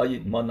نبوعای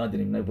ما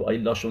نداریم، نبوعای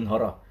لاشون ها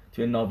را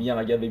توی ناوی هم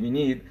اگر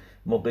ببینید،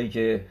 موقعی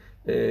که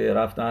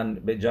رفتن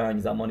به جنگ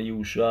زمان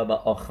یوشع و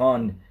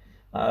آخان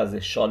از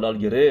شالال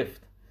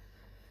گرفت،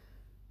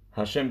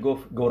 هاشم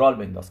گفت گورال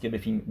بنداز که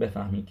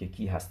بفهمی که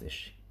کی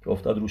هستش، که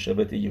افتاد رو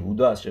شبت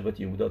یهودا، از شبت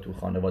یهودا تو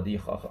خانواده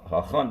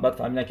آخان، بعد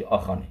فهمیدن که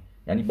آخانه،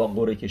 یعنی با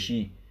قرعه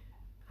کشی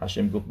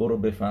هاشم گفت برو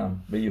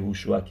بفهم به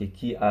یهوشع که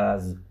کی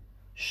از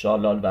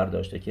شالال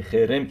برداشته، که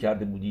خرم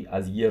کرده بودی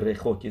از یه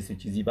رخو کسی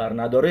چیزی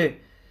بر نداره،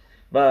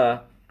 و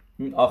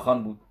این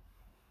آخان بود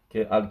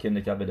که الکن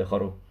کبلخا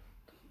رو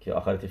که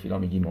آخر تفیلا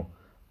میگیم و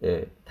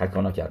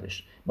تکانا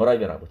کردش. مرای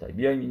برابطای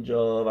بیایم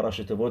اینجا و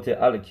راشتبوت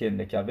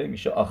الکن کبه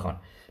میشه آخان.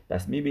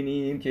 پس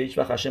میبینیم که هیچ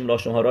وقت هاشم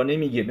لاشون ها را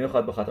نمیگه،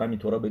 میخواد به خاطر همین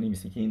تورا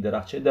بنویسی که این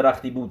درخت چه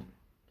درختی بود،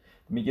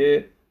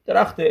 میگه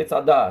درخت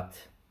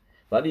اتصدعت.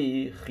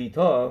 ولی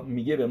خیتا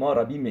میگه به ما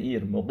ربی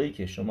میر موقعی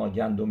که شما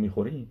گندم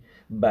میخورین،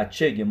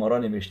 بچه گمارا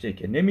نوشته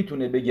که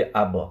نمیتونه بگه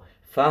ابا،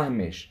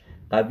 فهمش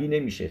قوی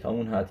نمیشه تا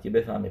اون حد که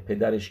بفهمه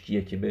پدرش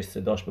کیه که بهش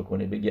صداش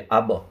بکنه بگه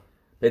ابا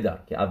پدر،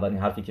 که اولین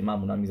حرفی که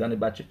معمولا میزنه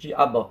بچه چی؟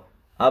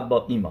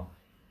 ابا ایما.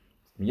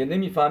 میگه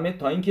نمیفهمه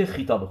تا اینکه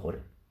خیتا بخوره.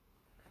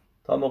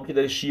 تا موقعی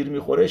داره شیر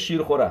میخوره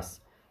شیر خوره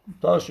است،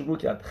 تا شروع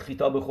کرد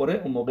خیتا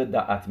بخوره اون موقع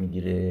دعت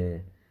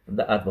میگیره،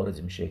 دعت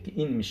وارد میشه که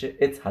این میشه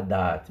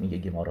اتحدت. میگه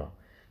گمارا،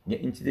 میگه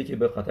این چیزی که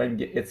به خاطر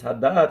میگه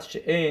اتحدت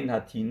شئین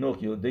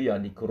هتینوک یوده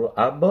یعنی کرو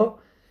ابا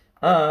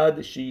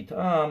اد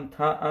شیطام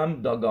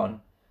طعم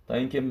داگان، تا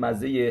اینکه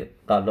مزه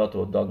غلات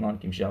و داگان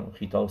که میشه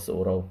خیتا و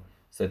سورا و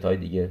ستای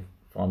دیگه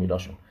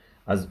فامیلاشون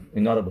از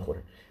اینا رو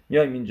بخوره.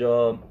 میایم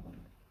اینجا،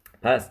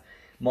 پس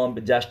ما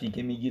به جشنی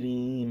که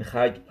میگیریم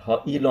خگ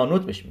ها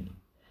ایلانوت بهش میگیم.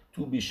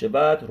 تو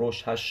بیشبت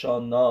روش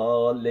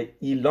هشانال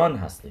ایلان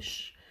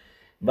هستش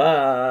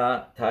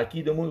و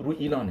تاکیدمون رو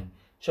ایلانه.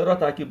 چرا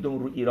تاکیدمون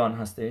رو ایران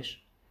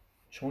هستش؟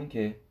 چون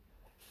که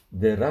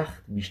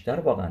درخت بیشتر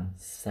واقعا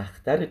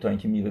سخت‌تره تا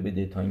اینکه میوه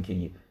بده،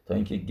 تا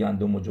اینکه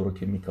گندم و جو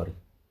که میکاری.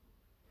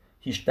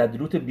 هیچ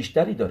تدروت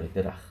بیشتری داره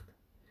درخت.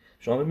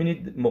 شما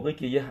ببینید موقعی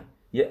که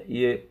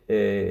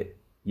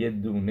یه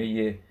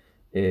دونه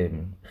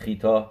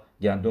خیتا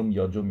گندم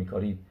یا جو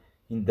میکارید،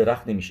 این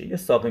درخت نمیشه، یه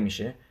ساقه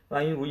میشه و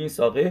این روی این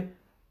ساقه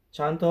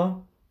چند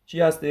تا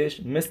چی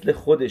هستش؟ مثل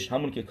خودش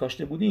همون که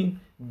کاشته بودین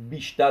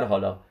بیشتر،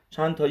 حالا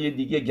چند تای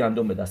دیگه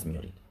گندم به دست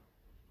میارید،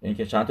 یعنی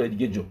که چند تای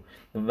دیگه جو.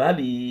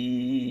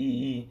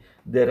 ولی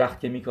درخت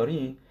که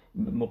میکارین،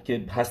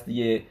 که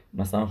هسته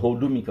مثلا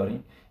هولو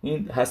میکارین،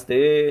 این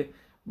هسته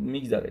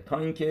میگذره تا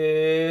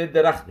اینکه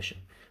درخت بشه.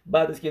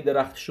 بعد از که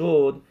درخت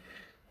شد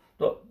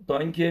تا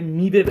اینکه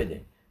میوه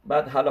بده،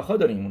 بعد حلاخا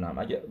داریم اونم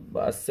اگه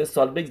از 3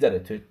 سال بگذره.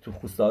 تو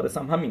خوستارس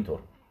هم همینطور.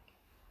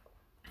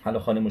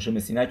 حلاخا نموشه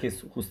مسینه که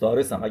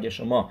خوستارس هم اگه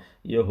شما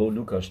یه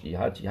هولو کاشتی،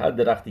 هر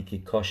درختی که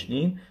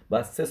کاشتین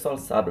بعد 3 سال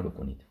صبر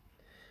بکنید.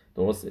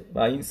 درسته؟ و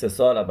این 3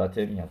 سال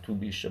البته میگم تو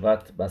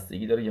بیشبت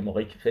بستگی داره، یه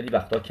موقعی که خیلی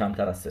وقتا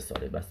کمتر از 3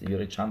 ساله، بستگی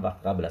داره چند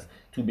وقت قبل است.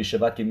 تو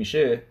بیشبت که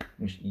میشه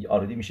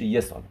آردی میشه 1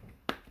 سال.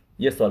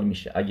 1 سال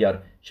میشه اگر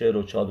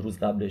 44 روز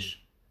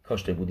قبلش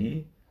کاشته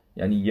بودی،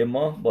 یعنی 1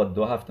 ماه با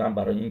 2 هفته هم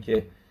برای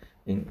اینکه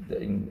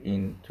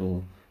این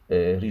تو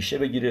ریشه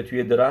بگیره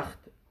توی درخت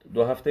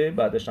 2 هفته،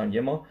 بعدش هم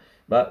 1 ماه،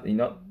 بعد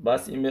اینا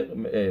بس این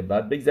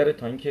بعد بگذره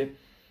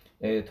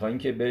تا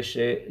اینکه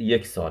بشه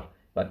 1 سال.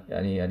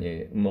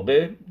 یعنی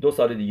موقع 2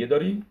 سال دیگه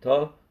داری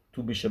تا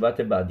تو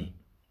بیشبت بعدی،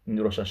 این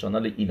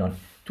روششانال ایلان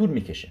طول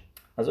میکشه.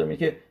 از اون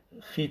که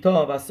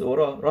خیتا و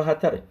سورا راحت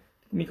تره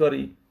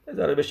میکاری،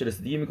 ذره بهش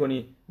رسیدگی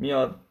میکنی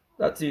میاد،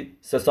 دستی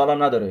 3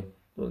 سالم نداره،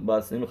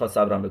 بس نمیخواد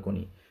صبرم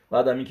بکنی.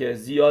 بعدم این که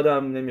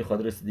زیادم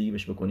نمیخواد رسیدگی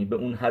بهش بکنی به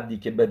اون حدی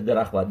که به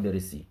درخت باید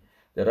برسی.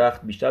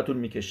 درخت بیشتر طول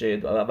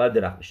میکشه و بعد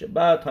درخت بشه،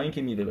 بعد تا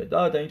اینکه میوه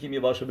بده، تا اینکه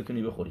میوهاشو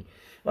بتونی بخوری.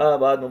 و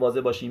بعد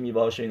مواظب باشی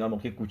میوهاش اینا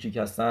موقع کوچیک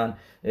هستن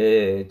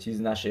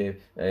چیز نشه،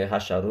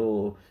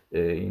 حشره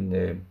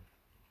این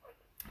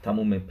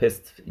تمام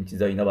پست این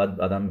چیزا، اینا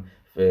باید آدم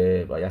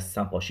باید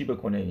سمپاشی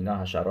بکنه،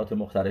 اینا حشرات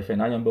مختلفه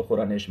نیان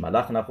بخورنش،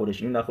 ملخ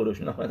نخورش، این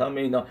نخورش،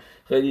 همه اینا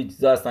خیلی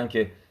چیزا هستن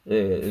که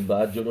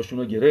باید جلوشون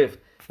رو گرفت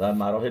و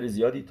مراحل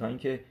زیادی تا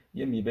اینکه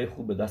یه میوه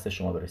خوب به دست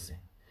شما برسه.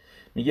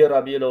 میگه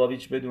ربی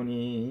لواویچ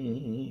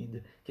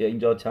بدونید که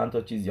اینجا چند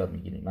تا چیز یاد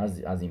میگیریم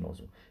از این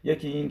موضوع.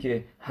 یکی این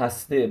که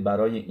هسته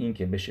برای این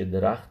که بشه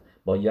درخت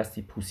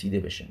بایستی پوسیده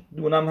بشه،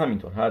 دونم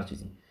همینطور هر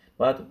چیزی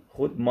باید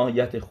خود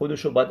ماهیت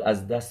خودش رو باید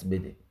از دست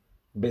بده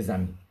به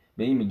زمین.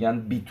 به این میگن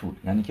بیتول،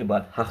 یعنی که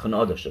باید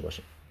حقنا داشته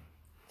باشه،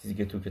 چیزی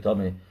که تو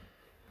کتاب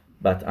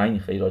بطعین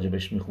خیلی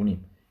راجبش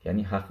میخونیم.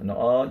 یعنی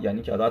حقنا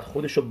یعنی که باید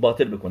خودش رو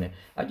باطل بکنه.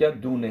 اگر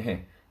دونه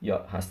یا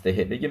هسته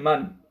بگه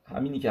من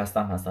همینی که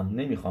هستم،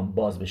 نمیخوام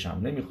باز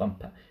بشم، نمیخوام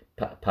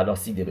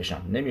پلاسیده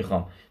بشم،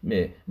 نمیخوام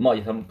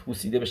مایتم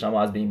پوسیده بشم و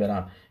از بین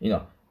برم،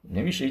 اینا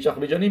نمیشه، هیچ وقت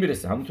به جا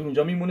نمیرسه، همونطور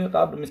اونجا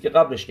میمونه، مثل که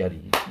قبلش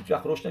کردی، هیچ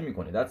وقت رشد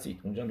نمیکنه، دتس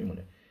اونجا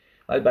میمونه.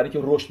 ولی برای که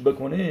رشد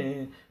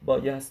بکنه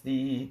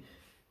بایستی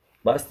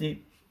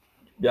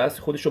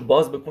خودش رو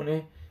باز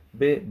بکنه،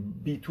 به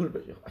بیتول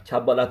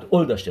کبالت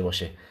اول داشته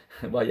باشه،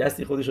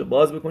 بایستی خودش رو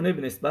باز بکنه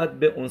به نسبت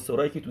به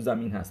عنصرایی که تو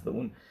زمین هست،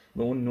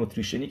 به اون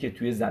نوتریشنی که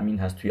توی زمین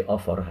هست، توی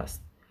آفار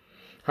هست.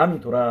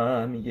 همینطور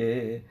هم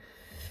میگه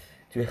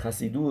توی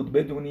خسیدوت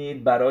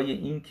بدونید برای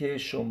اینکه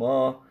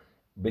شما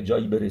به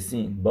جایی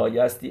برسین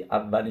بایستی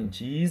اولین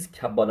چیز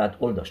کبالت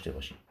اول داشته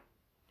باشین.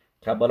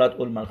 کبالت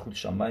اول ملخوت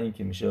شمعین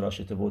که میشه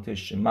راشته بوت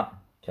شمع،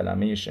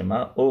 کلمه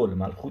شمع اول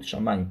ملخوت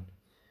شمعین.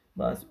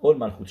 بس اول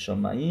ملخوت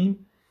شمعین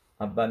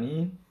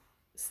اولین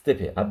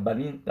استپ،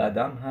 اولین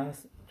قدم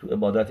هست تو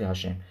عبادت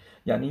هشم.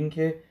 یعنی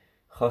اینکه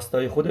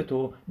خواستای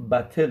خودتو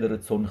بتل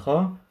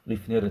رتسونخا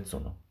لیفنه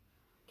رتسونو،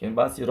 که این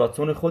بحثی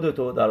راتون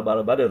خودتو در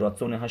برابر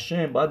راتون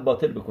هشم باید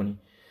باطل بکنی.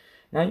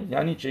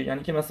 یعنی چه؟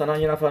 یعنی که مثلا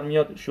یه نفر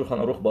میاد شولخان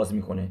آروخ باز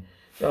میکنه،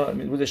 یا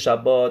روز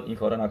شبات این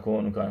کارو نکن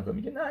اون کارو نکن،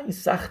 میگه نه این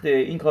سخته،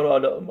 این کارو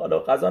حالا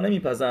قضا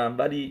نمیپزم،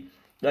 ولی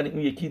اون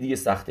یکی دیگه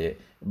سخته،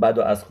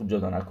 بعدو از خوب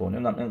جدا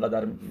نکن،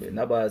 اینقدر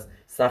نباید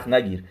سخت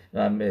نگیر،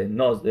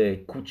 ناز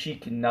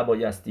کوچیک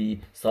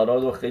نبایستی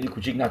سالادو خیلی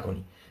کوچیک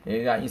نکنی،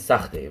 این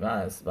سخته.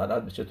 بس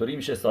بعد چطوری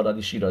میشه سالاد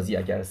شیرازی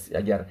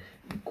اگر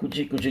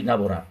کوچیک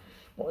نبرم،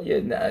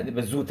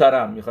 به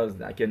زودترم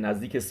میخواد که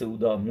نزدیک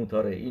سعودا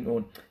موتاره این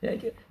اون،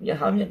 یعنی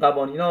همین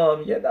قوانینا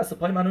میگه دست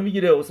پای منو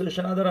میگیره، حوصله‌اش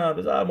ندارم،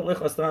 بذار موقع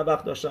خواستم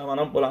وقت داشتم،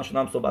 الان بلند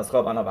شدم صبح از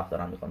خواب، الان وقت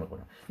دارم میخوام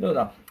بکنم.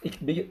 نمیدونم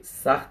بگه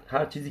سخت،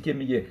 هر چیزی که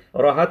میگه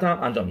راحت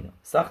هم انجام میدم،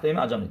 سخت هم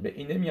انجام میدم، به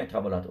این نمیگن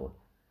کبالت اول،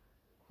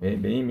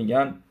 به این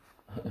میگن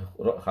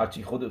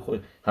هرچی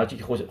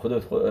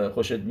خودت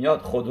خوشت میاد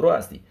خودرو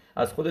هستی،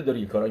 از خودت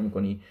داری کارایی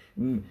میکنی.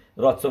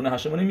 راتسون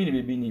هشم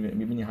نمیری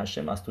ببینی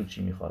هشم از تو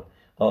چی میخواد،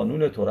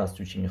 قانون تو از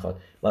تو چی میخواد،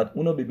 بعد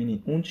اونو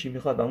ببینی اون چی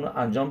میخواد و اونو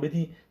انجام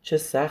بدی، چه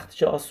سخت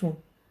چه آسون،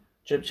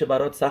 چه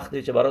برات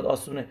سخته چه برات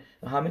آسونه،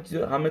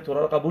 همه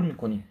تورا رو قبول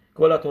میکنی.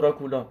 کلا تورا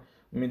کولا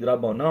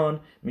میدربانان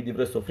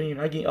میدیبر سفرین،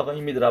 نگی آقا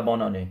این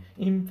میدربانانه،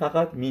 این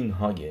فقط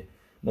مینهاگه،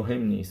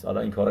 مهم نیست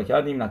حالا این کارا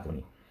کردیم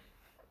نکنی.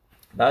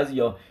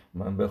 بعضیا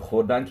به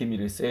خوردن که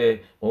میرسه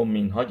اون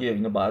مینهاگه،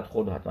 اینو باید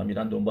خورد، حتما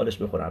میرن دنبالش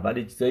بخورن،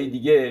 ولی چیزای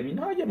دیگه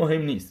مینهاگه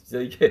مهم نیست،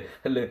 چیزایی که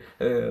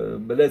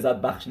به لذت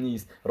بخش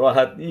نیست،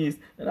 راحت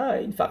نیست، نه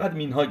این فقط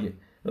مینهاگه.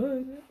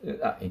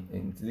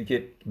 این چیزی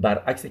که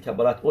برعکس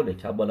کبالت اوله.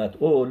 کبالت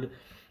اول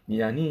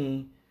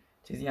یعنی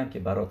چیزی هم که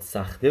برات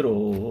سخته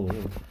رو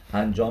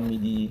انجام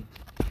میدی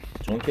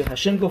چون که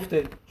هشم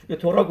گفته، چون که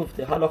تورا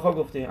گفته، هلاخا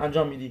گفته،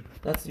 انجام میدی،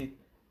 دستید.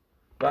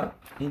 و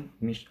این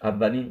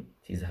اولین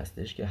چیز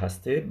هستش که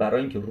هسته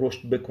برای اینکه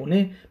رشد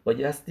بکنه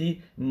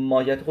بایستی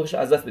ماهیت خودش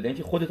از دست بده،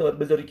 اینکه خودت رو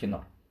بذاری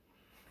کنار.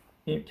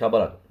 این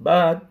کبارت.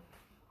 بعد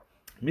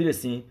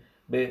میرسیم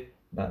به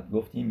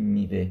گفتیم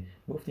میوه.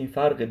 گفتیم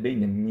فرق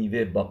بین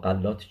میوه با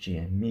غلات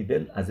چیه؟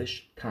 میوه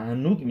ازش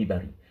تعنوگ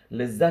میبری،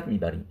 لذت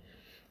میبری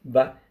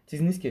و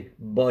چیز نیست که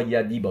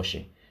بایدی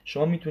باشه.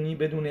 شما میتونی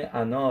بدون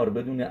انار،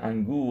 بدون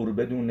انگور،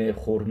 بدون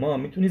خرما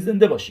میتونی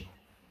زنده باشی.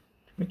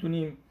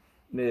 میتونی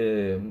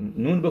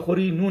نون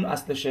بخوری، نون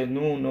اصلشه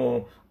نون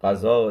و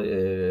غذا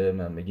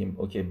میگیم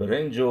اوکی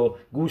برنج و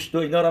گوشت و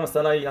اینا رو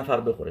مثلا یه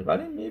نفر بخوره،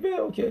 ولی میوه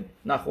اوکی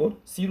نخور،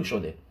 سیر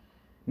شده.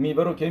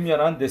 میوه رو که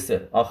میارن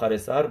دسر آخر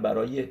سر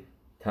برای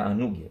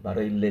تعنوگه،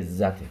 برای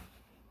لذته.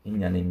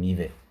 این یعنی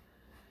میوه.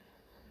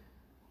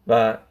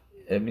 و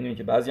میدونید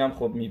که بعضی هم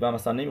خب میوه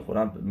مثلا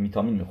نمیخورن،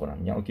 ویتامین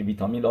میخورن، یعنی که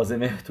ویتامین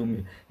لازمه تو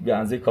به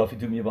اندازه کافی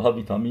تو میوه ها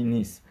ویتامین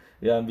نیست،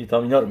 یعنی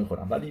ویتامین ها رو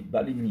میخورن،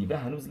 ولی میوه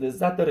هنوز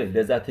لذت داره.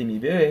 لذت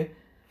میوه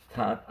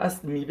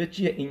اصل میوه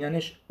چیه؟ این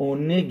یعنیش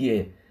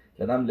اونگه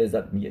که آدم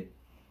لذت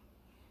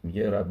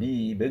میگه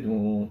ربی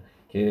بدون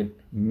که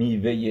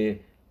میوه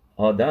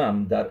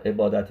آدم در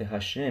عبادت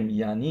هشم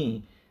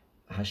یعنی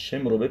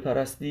هشم رو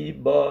بپرستی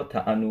با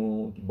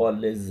تعنوگ، با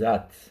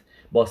لذت،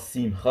 با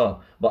سیمخا،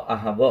 با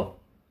اهوا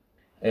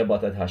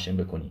عبادت هشم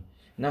بکنی،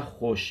 نه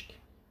خشک،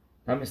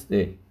 نه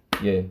مثل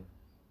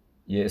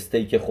یه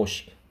استیک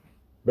خشک،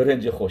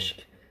 برنج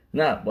خشک.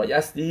 نه،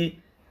 بایستی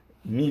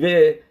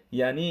میوه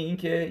یعنی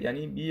اینکه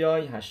یعنی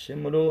بیای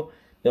هشم رو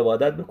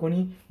عبادت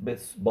بکنی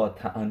با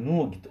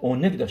تعنوگ،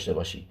 اونگ داشته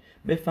باشی.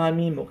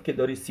 بفهمی موقع که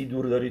داری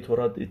سیدور، داری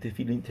تورا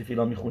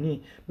تفیلا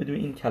میخونی، بدون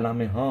این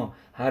کلمه ها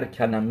هر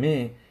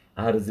کلمه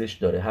ارزش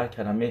داره، هر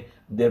کلمه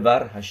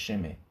دور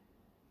هشمه.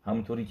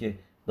 همونطوری که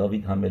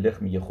داوید هم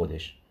ملخ میگه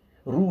خودش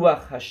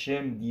روح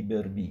هشم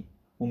دیبربی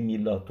اون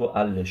میلاتو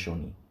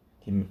اللشونی،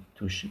 که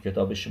تو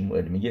کتاب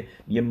شموئل میگه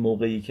یه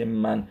موقعی که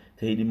من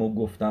تهیلیمو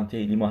گفتم،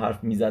 تهیلیمو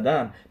حرف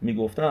میزدم،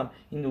 میگفتم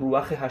این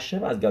روح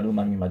هشم از گلو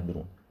من میمد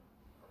بیرون،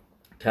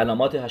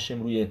 کلمات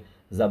هشم روی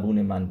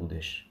زبون من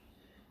بودش.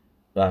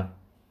 و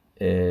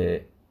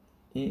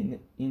این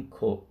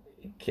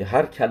که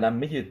هر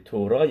کلمه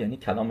تورا یعنی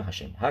کلام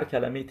هشم، هر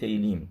کلمه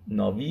تهیلیم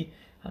ناوی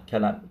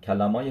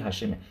کلمای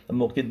هشمه.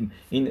 موقع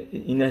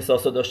این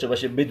احساس داشته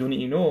باشه بدون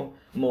اینو،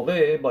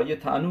 موقع با یه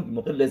تعنوگ،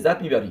 موقع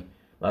لذت میبری،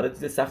 برای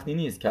چیز سختی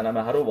نیست،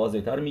 کلمه ها رو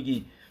واضح‌تر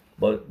میگی،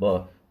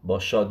 با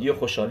شادی و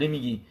خوشحالی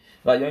میگی.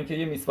 و یا اینکه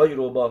یه میسوایی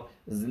رو با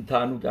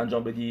تعنوگ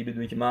انجام بدی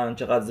بدونی که من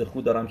چقدر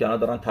زخود دارم که الان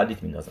دارم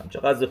تلیت میندازم،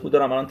 چقدر زخود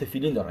دارم الان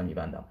تفیلین دارم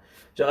میبندم،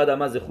 چقدر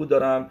من زخود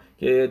دارم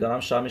که دارم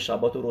شمع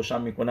شبات رو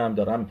روشن میکنم،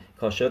 دارم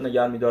کاشر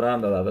نگه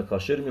میدارم و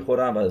کاشر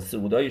میخورم و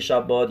سعودای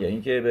شبات، یا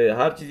اینکه به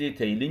هر چیزی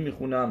تیلی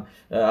میخونم،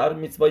 هر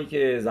میسوایی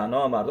که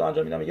زنا مردم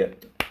انجام میدن. میگه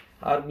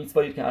هر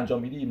میسوایی که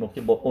انجام میدی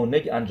موقع با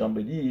اونگ انجام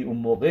بدی، اون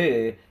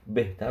موقع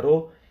بهتر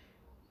و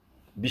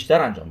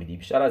بیشتر انجام میدی،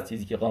 بیشتر از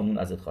چیزی که قانون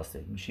ازت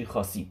خواسته، میشی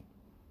خاصی.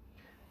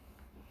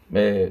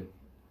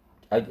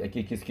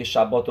 اگه کسی که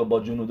شبات رو با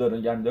جنود داره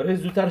نگه میداره،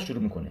 زودتر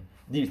شروع میکنه،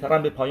 دیرتر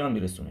هم به پایان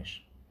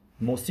میرسونش،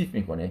 موصیف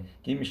میکنه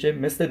که میشه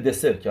مثل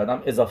دسر که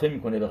آدم اضافه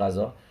میکنه به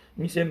غذا،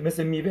 میشه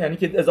مثل میوه یعنی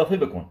که اضافه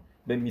بکن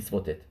به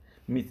میسوتت.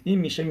 این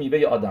میشه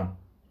میوه آدم.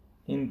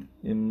 این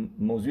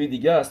موضوع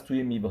دیگه است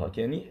توی میوه ها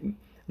که یعنی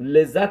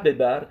لذت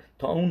ببر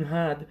تا اون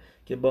حد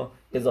که با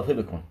اضافه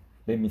بکن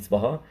به میتوا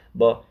ها،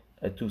 با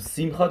تو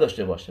سیمخا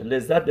داشته باشه،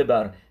 لذت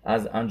ببر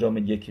از انجام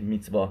یک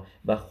میتوا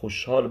و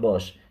خوشحال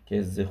باش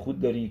که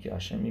زخود داری که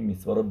هشم این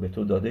میتوا رو به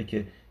تو داده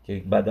که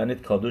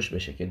بدنت کادوش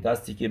بشه، که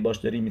دستی که باش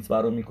داری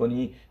میتوا رو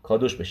میکنی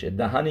کادوش بشه،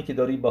 دهنی که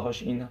داری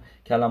باهاش این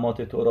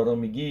کلمات تورا رو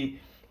میگی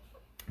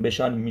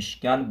بشن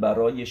میشکن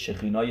برای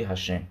شخینای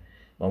هشم،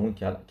 و اون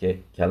که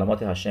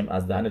کلمات هشم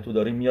از دهن تو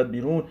داری میاد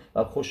بیرون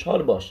و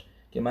خوشحال باش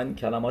که من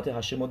کلمات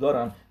هشم رو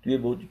دارم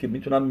توی که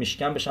میتونم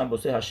میشکن بشم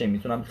واسه هشم،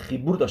 میتونم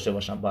خیبور داشته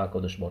باشم با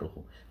اکادش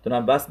باروخو،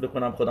 میتونم وصل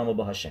بکنم خودم رو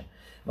با هشم.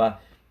 و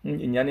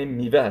این یعنی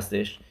میوه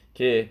هستش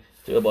که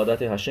تو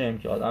عبادت هشم،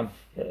 که آدم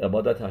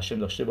عبادت هشم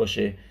داشته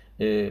باشه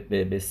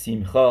به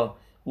سیمخا،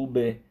 او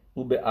به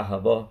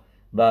اهوا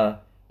و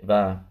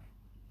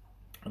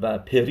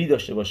پری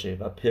داشته باشه،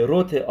 و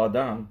پروت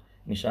آدم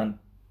میشن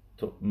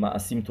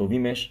معصیم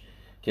تویمش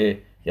که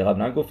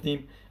قبلا گفتیم.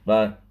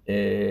 و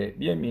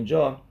بیایم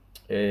اینجا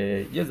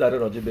یه ذره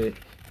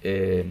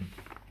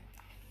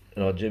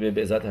راجع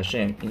به عزت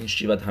هشم این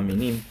شیوت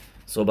همینیم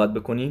صحبت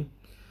بکنیم.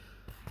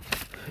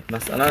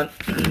 مثلا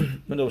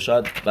من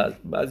شاید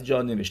بعضی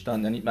جا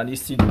نوشتن، یعنی من این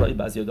سیدورای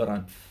بعضی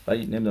دارن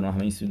ولی نمیدونم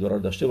همه این سیدورا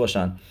رو داشته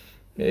باشن،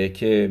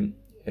 که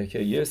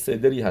یه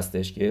صدری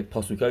هستش که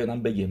پاسوکای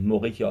آدم بگه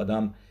موقعی که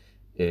آدم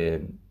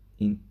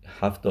این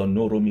 7 تا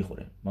 9 رو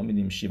میخوره. ما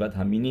میدیم شیوت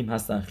همینیم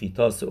هستن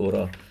خیتاس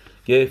اورا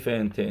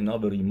گفن تینا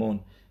و ریمون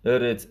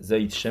ارت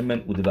زیت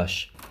شمن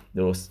اودوش،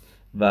 درست؟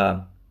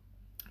 و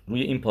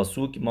روی این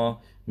پاسوک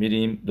ما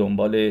میریم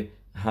دنبال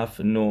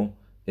 7 نوع،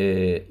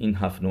 این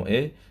 7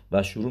 نوعه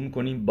و شروع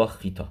میکنیم با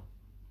خیتا.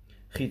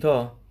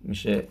 خیتا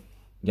میشه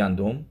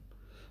گندم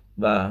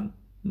و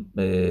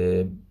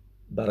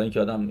برای اینکه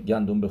آدم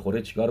گندم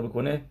بخوره چیکار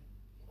بکنه؟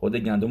 خود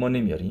گندم رو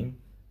نمیاریم،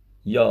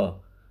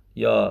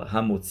 یا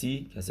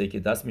هموتسی، کسایی که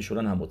دست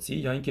میشورن هموتسی،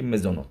 یا اینکه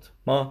مزونوت.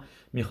 ما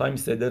میخوایم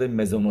سدر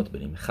مزونوت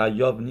بریم،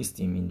 خیاب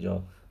نیستیم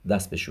اینجا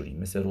دست بشوریم،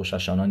 مثل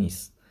روشاشانا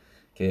نیست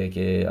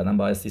که آدم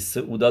بایستی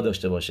سعودا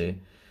داشته باشه.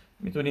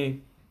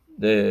 میتونی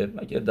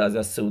اگه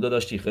از سعودا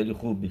داشتی خیلی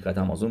خوب، بیکت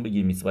همازون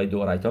بگی، میتوای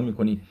دورایتا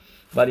میکنی،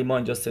 ولی ما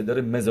اینجا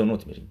سدر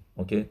مزونوت میریم.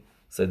 اوکی،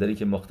 سدری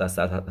که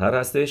مختصر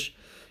هستش،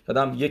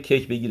 آدم یک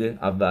کیک بگیره،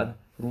 اول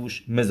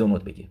روش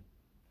مزونوت بگه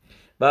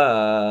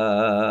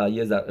و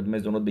یه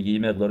مزونات بگه، یه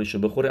مقداریشو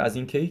بخوره از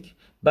این کیک،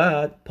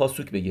 بعد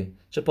پاسوک بگه.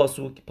 چه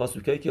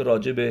پاسوکایی که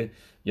راجب،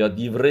 یا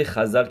دیوره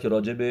خزل که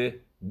راجب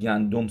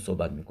گندم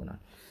صحبت میکنن.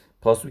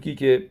 پاسوکی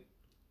که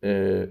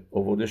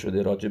آورده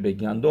شده راجب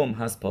گندم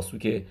هست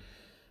پاسوک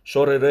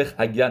شور رخ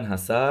اگن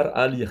حسر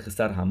ال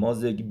یخسر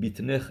همازگ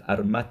بیتنخ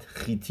ارمت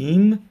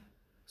خیتیم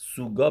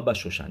سوگا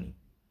بشوشنی.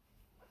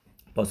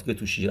 پاسوک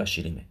تو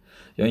شیریمه.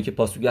 یا اینکه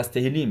پاسوک از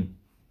تهیلیم،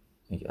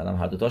 الان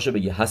هر دوتاشو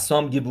بگی،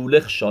 حسام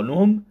گبولخ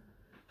شالوم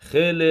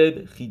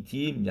خلب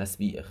خیتیم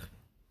یسبیخ.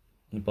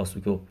 این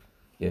پاسوکو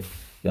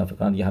یا فکر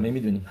کنم دیگه همه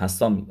میدونیم،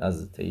 حسام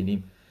از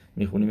تهیلیم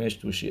میخونیمش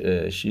تو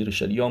شیر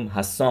شلیوم،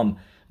 حسام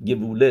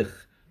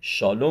گبولخ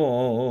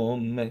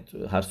شالوم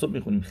هر صبح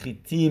میخونیم،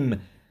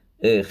 خیتیم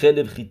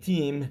خلب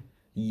خیتیم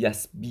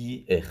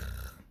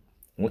یسبیخ.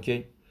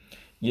 اوکی.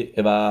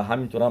 و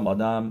همینطور هم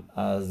آدم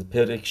از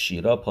پرک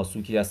شیرا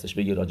پاسوکی هستش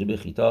بگی راجع به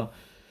خیتا،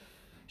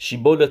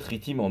 شیبولت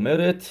خیتیم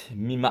امرت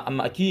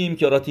میمعمکیم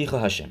که راتیخ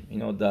هشم.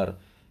 اینو در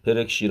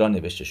پرک شیرا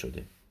نوشته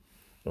شده.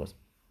 درست.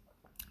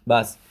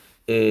 بس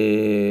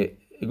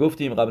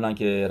گفتیم قبلا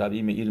که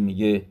ربی مئیر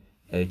میگه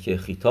که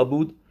خیتا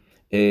بود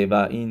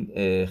و این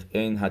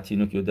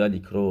هتینو که یودا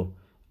لیکرو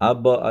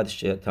ابا ادش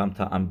تم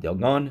تعم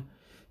دیاگان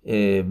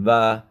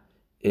و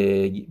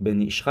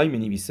بنی اشخای می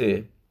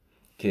نویسه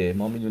که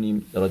ما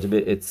میدونیم راجع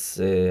به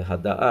اتس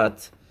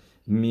هدعت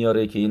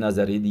میاره که این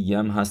نظریه دیگه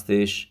هم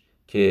هستش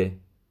که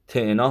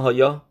تعنا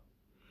هایا،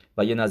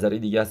 و یه نظریه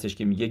دیگه هستش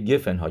که میگه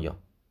گفن هایا،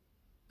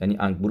 یعنی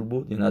انگور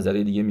بود. یه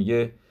نظریه دیگه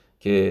میگه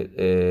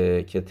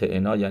که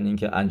تعنا یعنی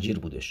اینکه انجیر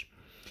بودش.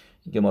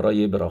 که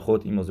مارای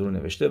براخوت این موضوع رو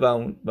نوشته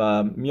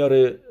و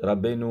میاره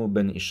ربینو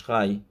بن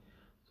اشخای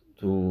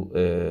تو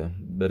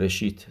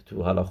برشیت،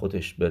 تو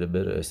هلاخوتش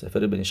بر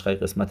سفر بن اشخای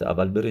قسمت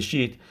اول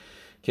برشیت،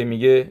 که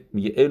میگه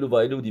الو و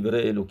الو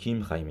دیوره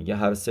الوکیم خواهی، میگه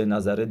هر سه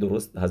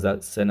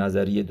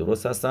نظریه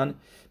درست هستن.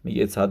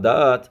 میگه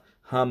تصدعت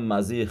هم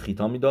مزه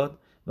خیتا میداد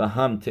و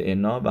هم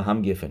تعنا و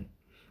هم گفن،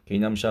 که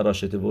این هم میشه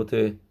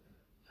راشتبوت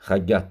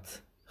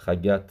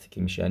خگت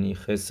که میشه یعنی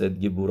خسد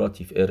گبورا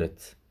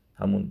تیفعرت،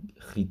 همون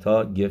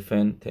خیتا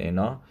گفن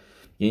تعنا.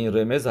 این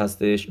رمز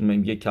هستش،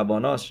 میگه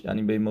کباناش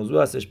یعنی به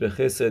موضوع هستش به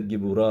خسد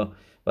گبورا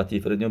و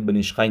تیفعرت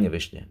بنیشخای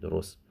نوشته.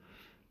 درست.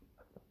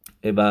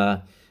 و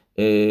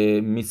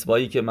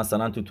میسوایی که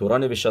مثلا تو تورا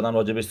نوشتن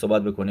راجبش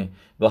صحبت بکنه،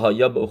 و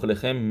هایا به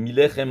اخلخم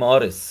میلخم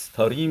آرس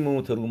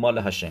تاریمو ترومال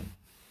هشم.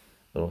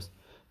 درست.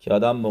 که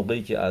آدم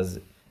موقعی که از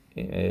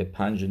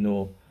 5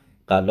 نوع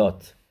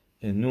غلات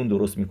نون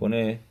درست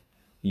میکنه،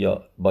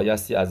 یا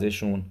بایستی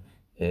ازشون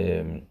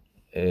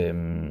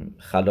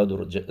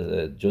خلا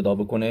جدا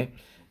بکنه،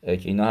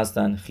 که اینا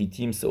هستن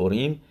خیتیم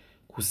سئوریم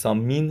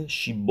کوسامین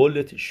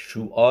شیبولت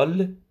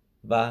شوال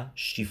و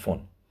شیفون.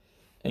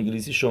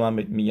 انگلیسی شما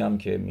میگم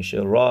که میشه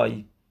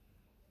رای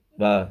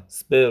و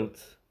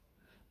سپلت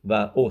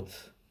و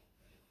اوت.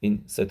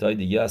 این ستای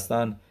دیگه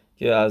هستن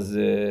که از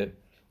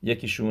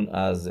یکیشون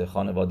از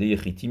خانواده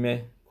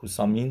خیتیمه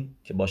کوسامین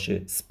که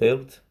باشه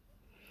سپلت،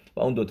 و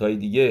اون دوتای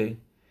دیگه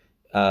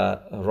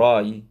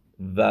رای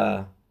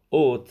و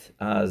اوت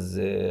از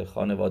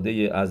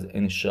خانواده از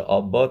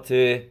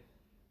انشعابات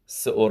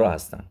سئورا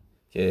هستن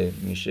که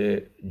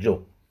میشه جو.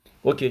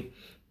 اوکی.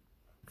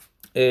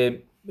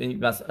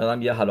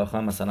 مثلا یه حلاخه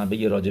مثلا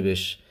بگی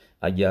راجبش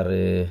اگر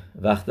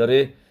وقت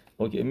داره.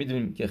 اوکی،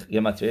 میدونیم که یه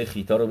متریای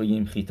خیتا رو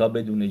بگیم خیتا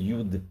بدون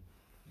یود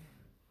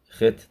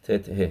خط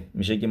تت ه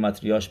میشه که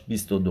متریاش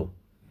 22،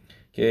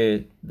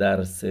 که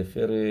در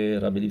سفر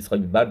ربی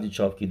خواهی بردی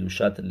چاپ که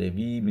دوشت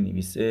لوی می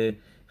نویسه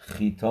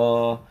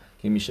خیتا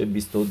که میشه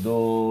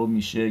 22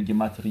 میشه که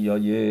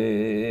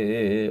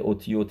متریای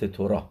اوتیوت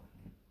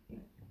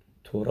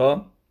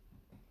تورا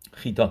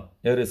خیتا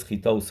ارز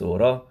خیتا و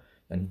سورا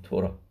یعنی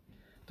تورا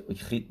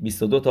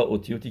 22 تا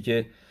اوتیوتی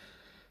که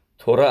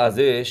تورا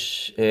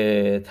ازش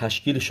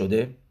تشکیل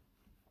شده،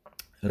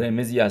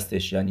 رمزی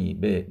هستش یعنی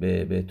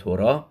به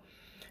تورا.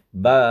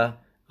 و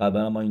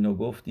قبلا ما اینو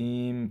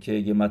گفتیم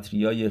که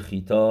گمتریای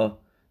خیتا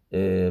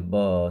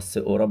با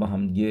سئورا با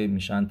هم دیگه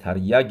میشن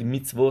تریگ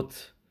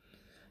میتوت،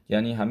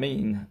 یعنی همه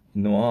این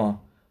نوعا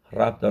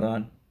ربط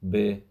دارن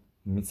به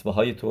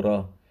میتوهای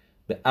تورا،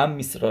 به ام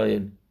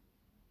اسرائیل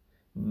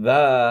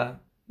و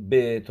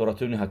به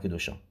توراتون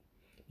هکدوشا.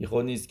 یه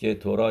خود نیست که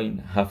تورا این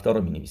هفته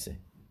رو می نویسه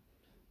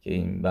که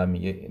این و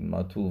میگه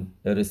ما تو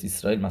ارس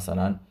اسرائیل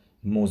مثلا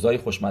موضوعی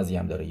خوشمزی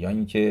هم داره، یا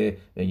اینکه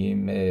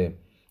بگیم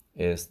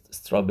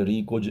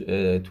استرابری،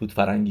 توت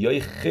فرنگی های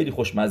خیلی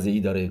خوشمزه‌ای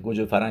داره.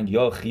 گوجه فرنگی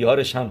ها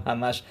خیارش هم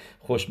همش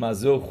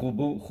خوشمزه و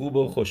خوب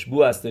و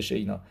خوشبو هستش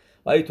اینا.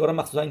 ولی تو را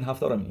مخصوصا این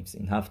هفته رو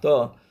می‌نویسیم. این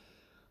هفته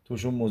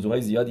توشون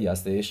موضوعای زیادی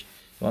هستش.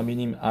 ما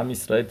می‌بینیم ام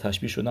اسرائیل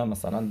تشبیه شدن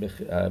مثلا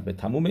به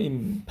تمام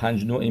این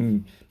پنج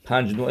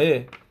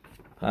نوعه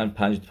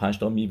پنج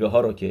تا میوه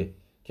ها رو که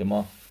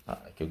ما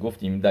که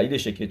گفتیم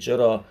دلیلشه که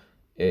چرا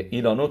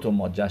ایلانوت رو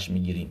ما جشن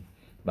میگیریم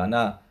و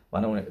نه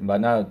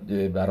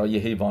برای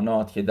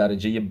حیوانات که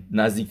درجه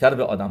نزدیکتر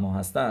به آدم ها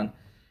هستن،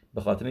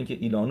 به خاطر اینکه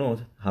ایلانوت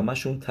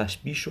همشون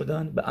تشبیه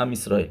شدن به ام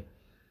اسرائیل.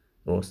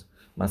 درست؟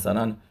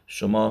 مثلا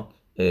شما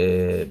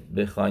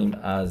بخوایم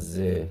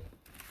از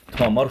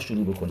تامار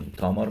شروع بکنیم.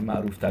 تامار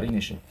معروف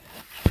ترینشه.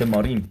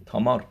 تماریم،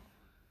 تامار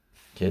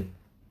که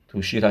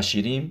تو شیر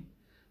هشیریم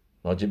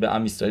راجع به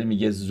ام اسرائیل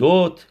میگه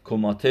زوت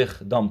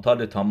کماتخ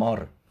دامتال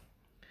تامار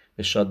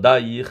به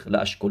شادایخ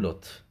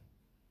لاشکولوت.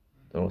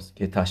 درست؟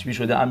 که تشبیه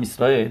شده ام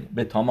اسرائیل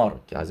به تامار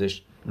که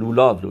ازش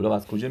لولاب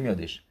از کجا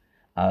میادش؟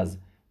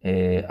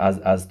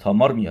 از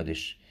تامار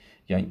میادش.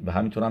 یعنی و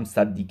همینطور هم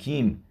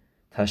صدیکیم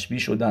تشبیه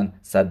شدن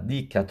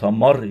صدیک که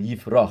تامار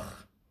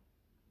یفراخ،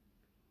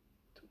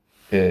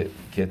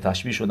 که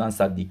تشبیه شدن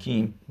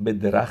صدیکیم به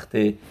درخت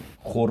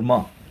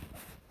خرما.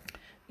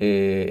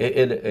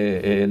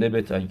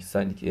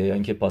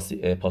 اینکه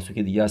پاسوک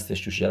دیگه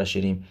هستش تو شعر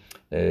شیریم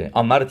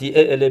امرتی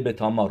به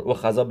تامار و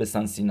خذا به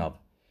سنسیناب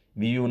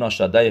ویونا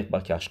شدایف با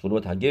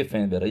کشکلوت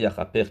هگفن برای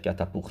خپخ که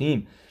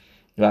تپوخیم.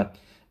 و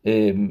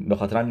به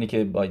خاطر همینه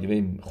که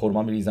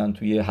خرما میریزن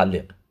توی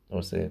حلق،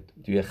 درسته؟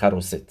 توی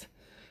خروست.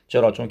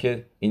 چرا؟ چون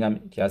که اینم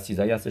که از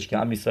چیزایی هستش که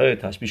ام اسرائیل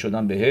تشبیه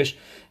شدن بهش.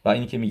 و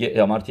اینی که میگه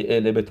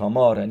امرتی به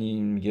تامار،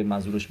 یعنی میگه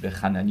منظورش به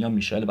خننیا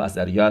میشائیل و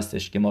عزریا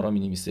هستش که ما را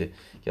مینویسه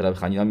که رب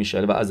خننیا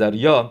میشائیل و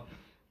عزریا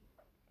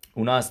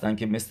اونا هستن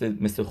که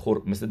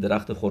مثل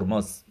درخت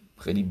خرماس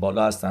خیلی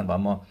بالا هستن و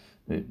ما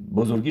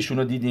بزرگیشون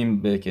رو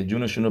دیدیم که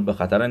جونشون رو به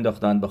خطر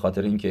انداختن به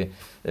خاطر اینکه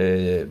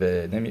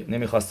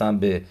نمیخواستن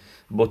به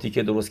بوتی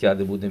که درست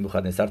کرده بود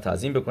نمیخواد سر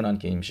تعظیم بکنن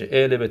که این میشه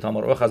اله به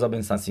تامار و خذا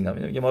بن سنسینا.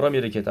 میگه ما را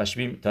میره که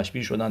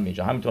تشبیه شدن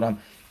میجا. همینطور هم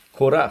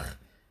کرخ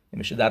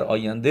میشه در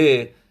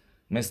آینده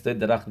مثل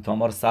درخت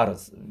تامار سر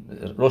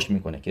رشد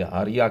میکنه که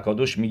هری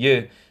اکادوش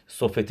میگه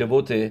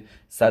صفتوت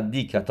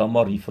صدیق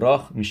تامار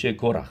یفراخ میشه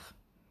کرخ.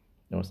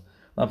 درست؟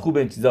 من خوب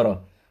این چیزا رو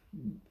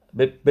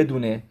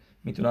بدونه،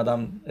 میتونه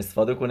آدم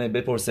استفاده کنه،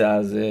 بپرسه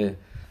از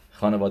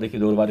خانواده که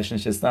دور و برش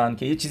نشستن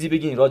که یه چیزی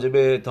بگین راجع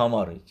به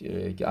تامار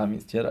که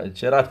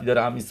چه ربطی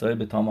داره ام اسرائیل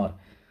به تامار،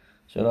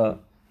 چرا؟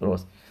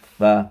 درست.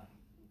 و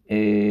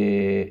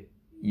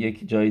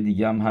یک جای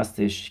دیگه هم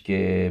هستش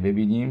که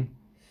ببینیم،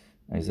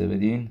 اجازه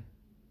بدین.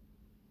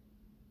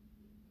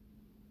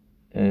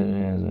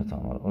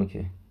 تامار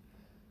اوکی.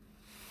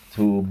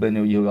 تو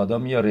بنو یهودا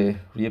میاره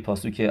روی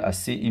پاسوک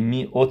اسی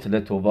ایمی اوت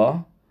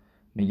لتووا،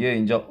 میگه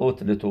اینجا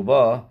اوت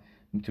لتووا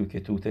تو که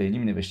تو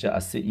تهیلیم نوشته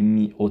اسی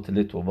ایمی اوت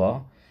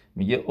لتووا،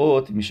 میگه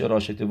اوت میشه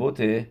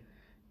راشتووت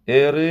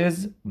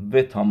ارز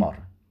و تامار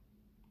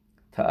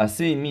تا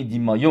اسی ایمی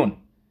دیمایون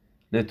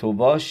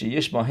لتووا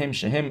شیش ما هم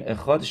شهم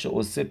اخاد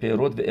شعوسه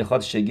پیرود و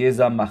اخاد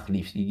شگیز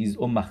مخلیف یگیز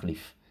او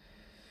مخلیف.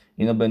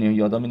 اینا بنو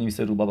یهودا می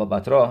نویسه رو بابا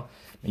بطرا.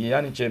 میگه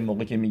یعنی چه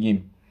موقع که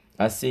میگیم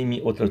اسیمی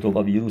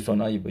اوتلتووا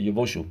ویروسانای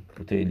یوشو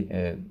تو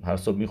هر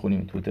صبح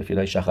میخونیم تو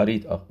تفیلای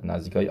شخریت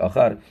نزدیکای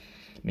آخر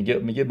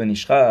میگه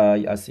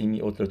بنیشخای اسیمی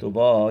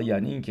اوتلتووا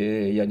یعنی اینکه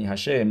یعنی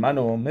هشه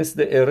منو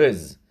مثل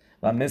ارز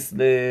و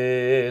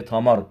مثل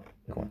تامار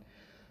بکن.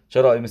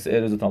 چرا مثل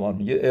ارز و تامار؟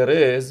 میگه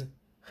ارز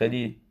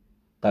خیلی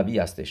قوی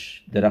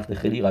هستش، درخت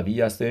خیلی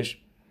قوی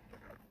هستش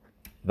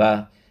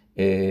و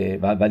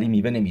ولی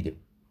میوه نمیده.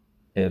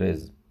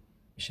 ارز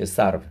میشه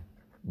سرو،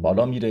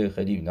 بالا میره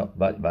خیلی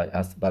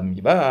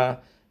و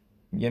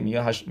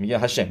میگه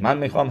هشم من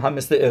میخوام هم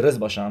مثل ارز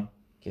باشم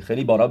که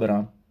خیلی بالا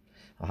برم،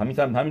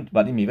 همین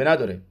ولی میوه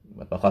نداره.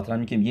 به خاطر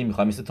همین که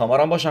میخوام مثل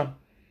تامارم باشم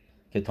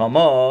که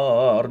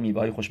تامار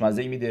میوه‌های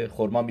خوشمزه‌ای میده،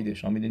 خرما میده.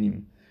 شما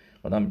میدونیم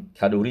آدم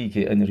کالری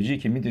که انرژی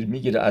که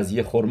میگیره از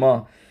یه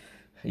خرما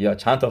یا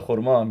چند تا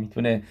خرما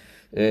میتونه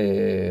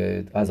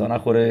غذا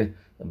نخوره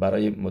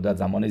برای مدت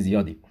زمان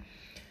زیادی.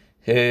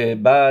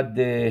 بعد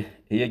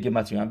یه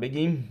گمتری هم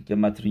بگیم،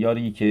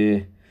 گمتریاری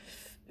که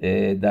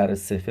در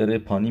سفر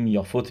پانیم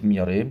یافوت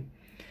میاره.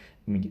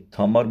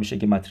 تامار میشه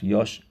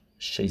گمتریاش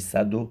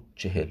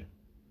 640.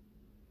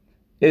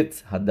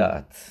 ات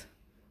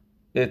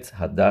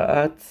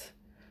هدعت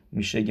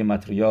میشه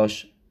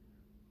گمتریاش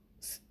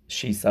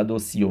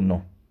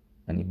 639،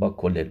 یعنی با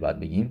کلل باید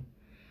بگیم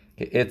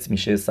که ات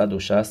میشه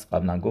 160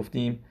 قبلا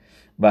گفتیم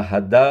و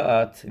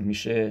هدعت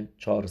میشه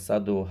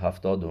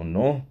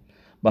 479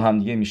 با هم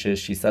دیگه میشه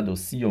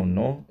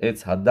 639.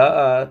 ات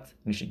هدعت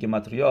میشه که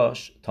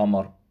متریاش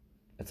تامار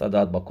ات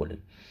هدعت با کلل.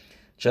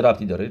 چه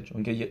ربطی داره؟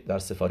 چون که در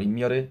سفارین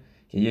میاره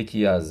که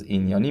یکی از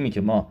این یانیمی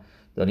که ما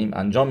داریم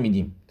انجام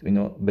میدیم تو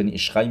اینو بنی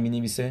اشخای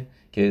مینویسه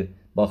که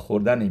با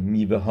خوردن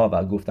میوه ها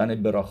و گفتن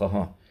براخه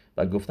ها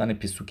و گفتن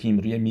پسوکیم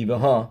روی میوه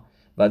ها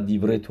و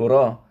دیوره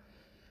تورا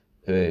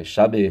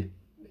شب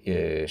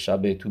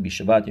شب تو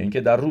بیشبت، یا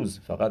اینکه در روز،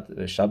 فقط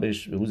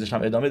روزش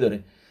هم ادامه داره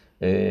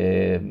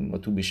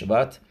تو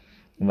بیشبت،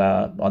 و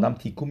آدم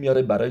تیکون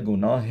میاره برای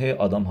گناه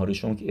آدم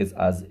هاریشون که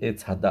از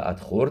هدعت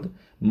خورد.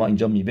 ما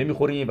اینجا میوه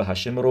میخوریم و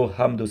هشم رو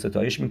حمد و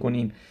ستایش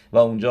میکنیم و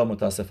اونجا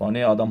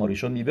متاسفانه آدم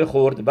هاریشون میوه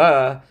خورد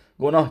و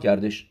گناه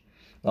کردش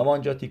و ما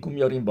اینجا تیکون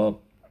میاریم با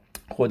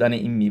خوردن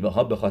این میوه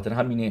ها. به خاطر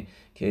همینه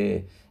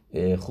که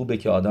خوبه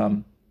که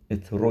آدم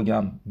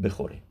اتروگم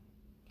بخوره.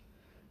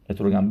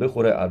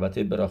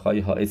 البته براخای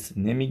هائس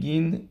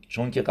نمیگین،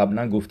 چون که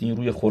قبلا گفتین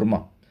روی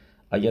خرما.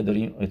 اگر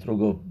دارین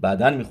اتروگو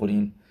بعدن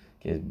میخورین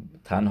که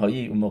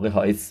تنهایی اون موقع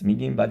هائس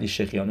میگیم، ولی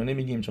شخیانو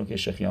نمیگیم، چون که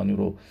شخیانو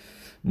رو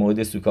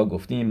موعد سوکا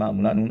گفتیم.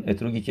 معمولا اون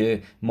اتروگی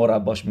که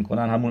مرباش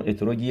میکنن همون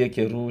اتروگیه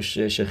که روش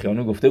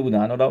شخیانو گفته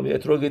بودن. حالا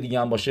اتروگ دیگه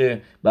هم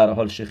باشه به هر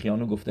حال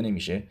شخیانو گفته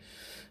نمیشه.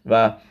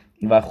 و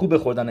خوب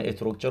خوردن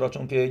اتروگ. چرا؟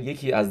 چون که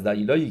یکی از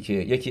دلایلی که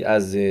یکی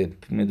از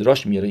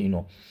مدراش میاره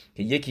اینو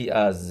که یکی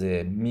از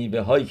میوه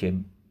هایی که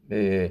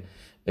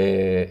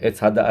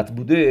اتهدعت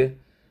بوده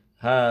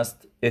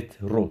هست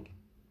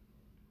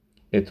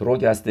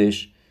اتروگ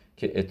هستش،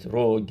 که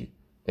اتروگ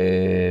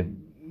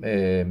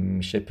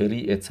میشه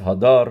پری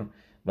اتهادار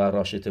و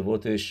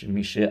راشتوتش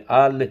میشه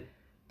ال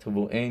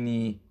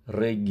تبوئنی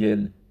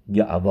رگل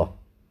گعوا،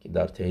 که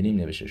در تهلیم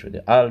نوشته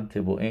شده ال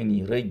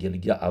تبوئنی رگل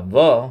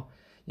گعوا،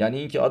 یعنی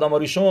اینکه آدم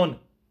آریشون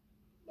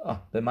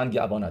به من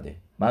گعوا نده،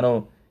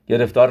 منو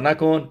گرفتار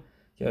نکن.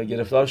 که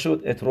گرفتار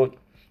شد اتروگ.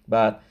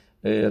 بعد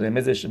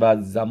رمزش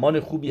و زمان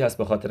خوبی هست،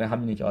 به خاطر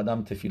همینه که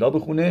آدم تفیلا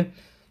بخونه،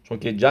 چون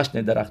که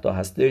جشن درختا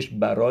هستش.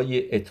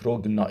 برای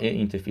اتروگ نائه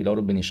این تفیلا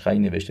رو به نشخایی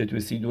نوشته توی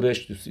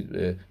سیدورش،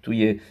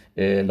 توی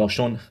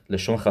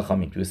لاشون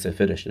خخامیم، توی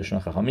سفرش لاشون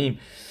خخامیم.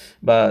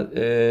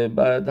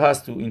 بعد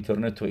هست تو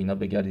اینترنت تو اینا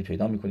بگردی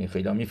پیدا میکنی،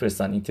 خیلی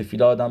میفرستن این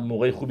تفیلا. آدم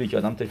موقع خوبی که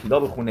آدم تفیلا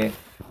بخونه.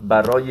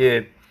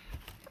 برای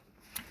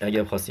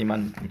اگه خواستی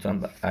من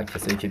میتونم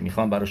کسایی که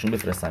میخوام براشون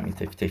بفرستم این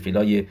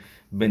تفیلای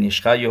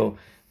بنشخایو،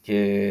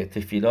 که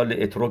تفیلال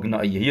اتروگ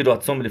نایهی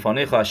راتسوم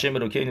لفانه خاشم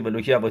روکین و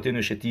لوکی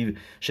اواتین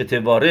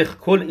شتوارخ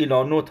کل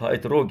ایلانوت ها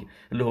اتروگ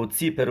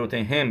لهوتسی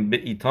پروتهم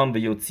به ایتام و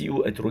یوتسی و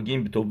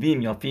اتروگیم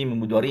توبیم یافیم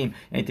مداریم.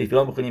 یعنی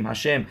تفیلا میخونیم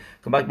هشم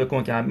کمک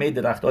بکن که همه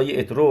درختای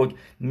اتروگ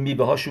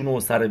میوه هاشون رو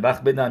سر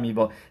وقت بدن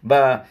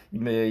و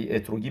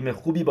اتروگیم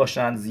خوبی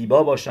باشن،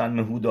 زیبا باشن،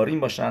 مهوداریم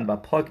باشن و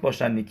پاک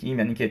باشن. نکیم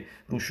یعنی که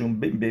روشون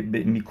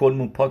میکل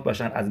موم پاک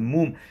باشن از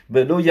موم،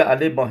 ولو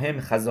یعله با هم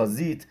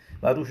خزازیت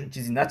و روشون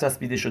چیزی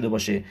نچسبیده شده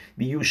باشه.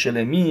 بیو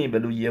شلمی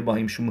ولو یه با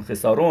هم شوم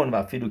خسارون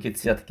و فیلو که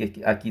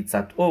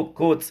اکیدست او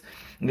کوتس،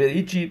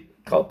 هیچی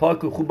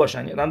پاک و خوب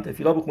باشن. یعنی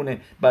تفیلا بخونه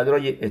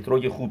برای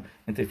اتروگ خوب.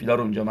 این تفیلا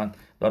رو اینجا من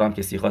دارم،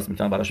 کسی خواست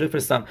میتونم براش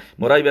بفرستم.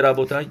 مرای به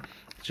ربوتای.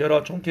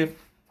 چرا؟ چون که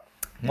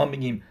ما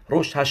میگیم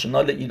روش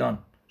هشنال ایلان.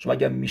 شما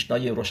اگر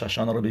میشنای روش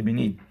هشانا رو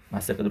ببینید،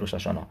 مسیقه روش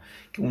هشانا،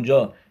 که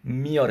اونجا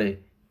میاره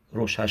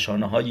روش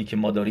هشانه هایی که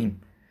ما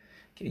داریم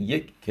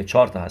که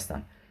 4 تا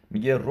هستن،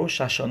 میگه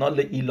روش هشانا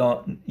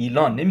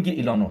ایلان، نمیگه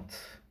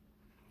ایلانوت.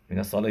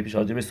 اینا سالهای پیش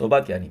راجع به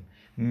صحبت کردیم.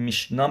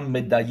 میشنا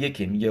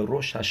مدیکه میگه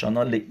روش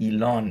هشانا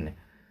ایلان،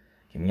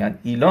 که میگن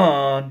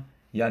ایلان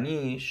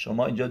یعنی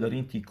شما اینجا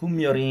دارین تیکون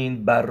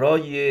میارین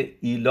برای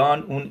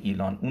ایلان،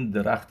 اون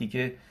درختی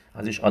که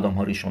ازش آدم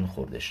ها ریشون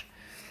خوردش.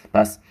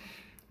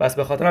 پس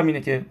به خاطر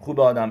همینه که خوب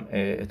آدم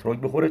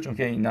اتروگ بخوره، چون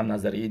که اینم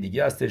نظریه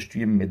دیگه هستش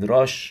توی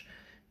مدراش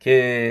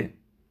که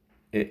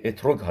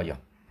اتروگ هایا.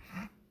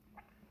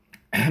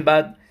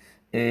 بعد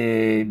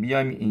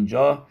بیایم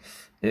اینجا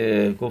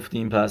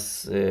گفتیم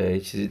پس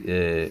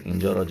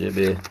اینجا راجع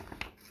به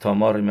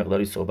تامار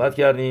مقداری صحبت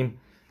کردیم.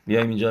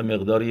 بیایم اینجا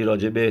مقداری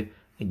راجع به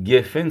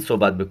گفن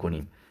صحبت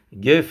بکنیم.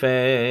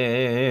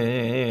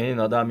 گفن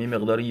آدم این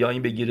مقداری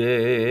یاین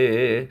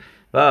بگیره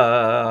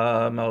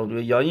و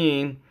مقداری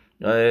یاین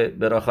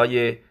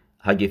براخای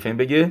هگفن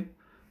بگه،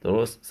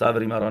 درست؟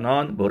 سوری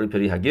مرانان باری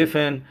پری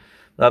هگفن.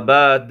 و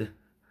بعد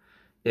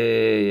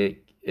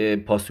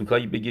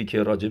پاسوکایی بگه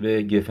که راجع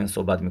به گفن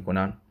صحبت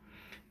میکنن.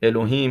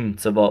 الوهیم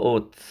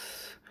چبائوت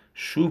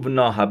شوب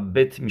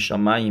ناحبت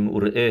میشمایم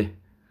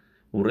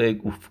اوره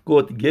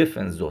افگوت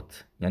گفن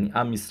زوت، یعنی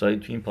ام اسرائیل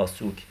تو این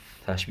پاسوک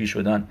تشبیه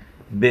شدن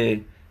به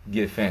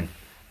گفن،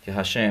 که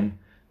هشم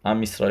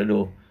ام اسرائیل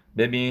رو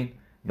ببین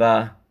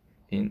و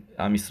این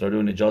ام اسرائیل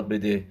رو نجات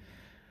بده.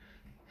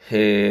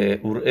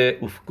 اوره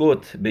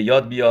افگوت به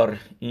یاد بیار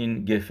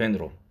این گفن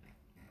رو.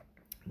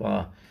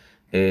 و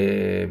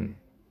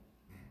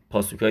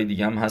پاسوکای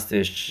دیگه هم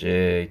هستش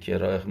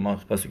که ما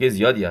پاسوکای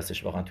زیادی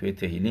هستش واقعا توی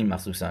تهیلیم،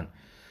 مخصوصا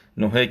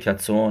نوحه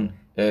کتسون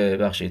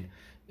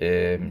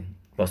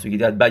پاسوکی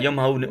دیگر بیام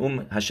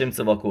هاون هشم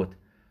سواکوت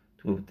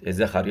تو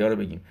زخریا رو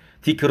بگیم.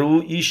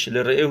 تیکرو ایش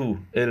لرعهو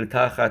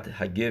التاخت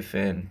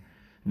هگفن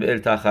و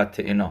التاخت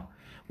اینا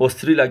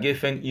استری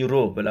لگفن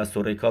ایرو بلا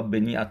سورکا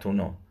بنی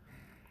اتونو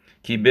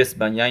کی بس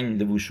بنیین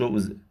لبوشو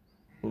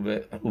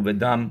و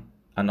بدم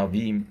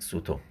اناویم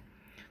سوتو.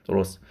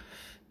 درست؟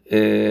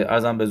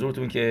 ارزم به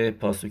حضورتون که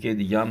پاسوکه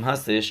دیگه هم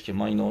هستش که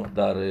ما اینو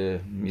در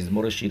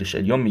مزمور شیر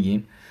شلیوم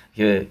میگیم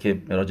که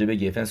راجع به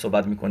گفن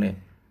صحبت میکنه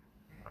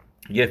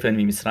گفن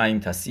می مصرعیم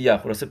تسیح.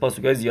 خلاصه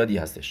پاسخهای زیادی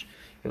هستش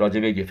که راجع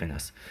به گفن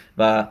هست.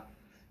 و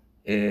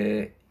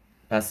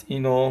پس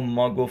اینو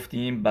ما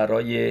گفتیم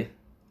برای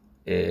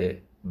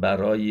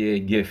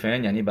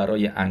گفن، یعنی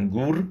برای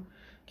انگور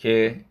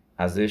که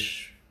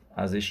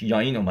ازش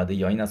یاین اومده.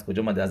 یاین از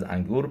کجا اومده؟ از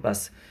انگور.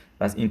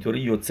 پس اینطوری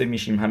یوتسه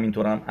میشیم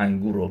همینطور هم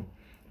انگور رو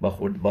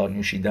با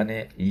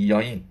نوشیدن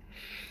یاین.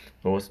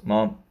 درست.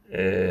 ما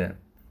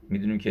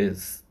میدونیم که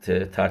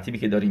ترتیبی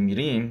که داریم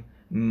میریم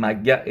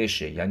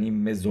مگعشه، یعنی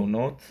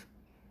مزونوت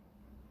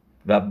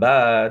و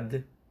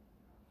بعد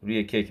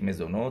روی کیک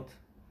مزونوت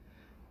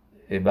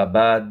و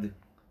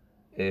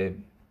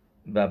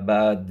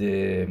بعد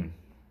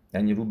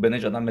یعنی رو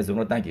بنج آدم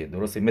مزونوت نگه.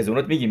 درسته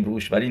مزونوت میگیم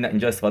روش، ولی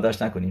اینجا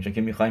استفادهش نکنیم چون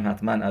که میخوایم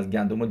حتما از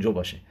گندم و جو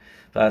باشه.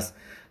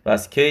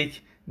 پس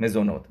کیک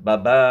مزونوت و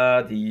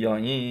بعد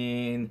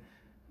یاین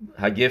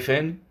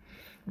هگفن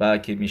و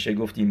که میشه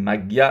گفتیم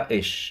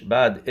مگعش،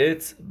 بعد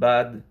ات،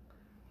 بعد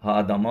ها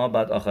آدما،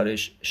 بعد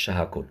آخرش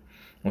شهکل.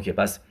 اوکی.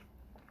 پس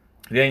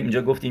بیایم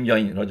اینجا گفتیم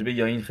یاین. راجع به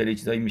یاین خیلی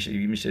چیزایی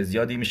میشه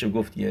زیادی میشه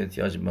گفت.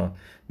 احتیاج ما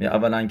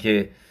اولا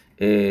که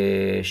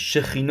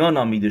شخینا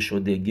نامیده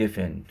شده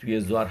گفن توی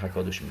زوار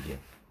حکادوش میگه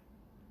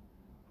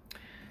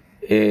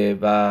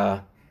و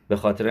به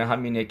خاطر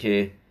همینه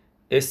که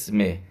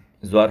اسم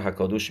زوار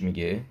حکادوش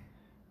میگه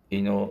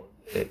اینو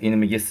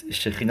میگه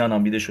شخینا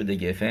نامیده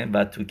شده گفن.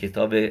 و تو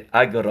کتاب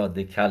اگراد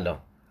کلا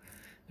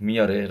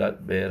میاره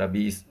به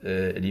ربی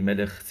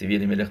الیملخ سیوی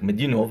الیملخ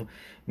مدینوف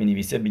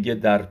مینویسه، میگه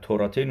در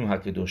تورات نوح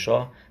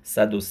کدوشا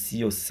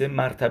 133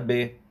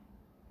 مرتبه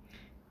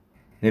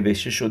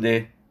نوشته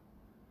شده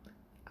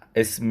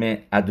اسم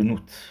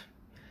ادنوت.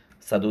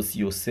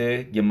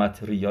 133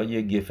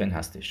 گمتریای گفن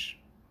هستش.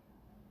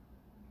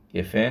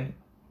 گفن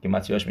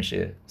گمتریاش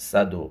میشه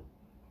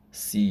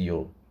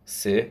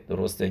 133.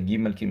 درسته.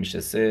 گیمل که میشه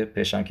 3،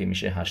 پشم که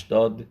میشه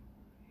 80،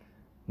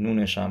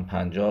 نونش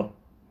هم 50،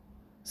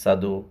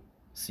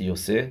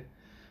 133.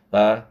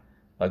 و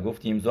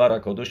گفتیم زوار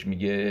حکادوش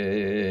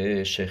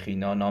میگه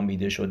شخینا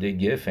نامیده شده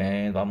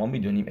گفن و ما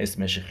میدونیم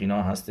اسم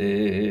شخینا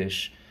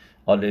هستش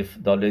الف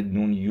دال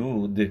نون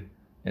یود.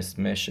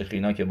 اسم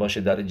شخینا که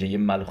باشه درجه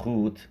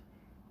ملخوت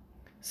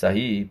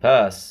صحیح.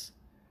 پس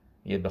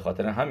یه به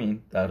خاطر همین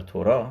در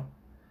تورا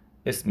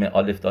اسم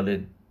الف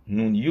دال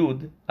نون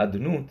یود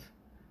ادنوت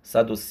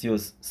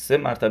 133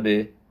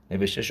 مرتبه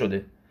نوشته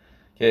شده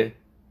که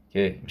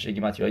میشه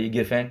گیمتریای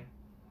گفن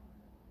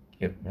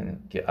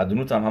که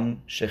ادنوت هم همون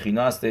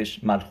شخینا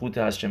هستش، ملخوت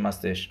هستش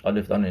هستش،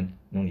 الف دال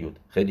نون یود.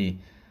 خیلی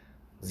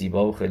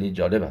زیبا و خیلی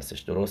جالب هستش.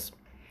 درست.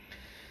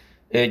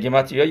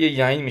 گیمتریای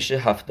یاین میشه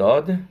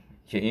 70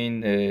 که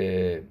این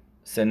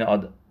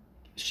سن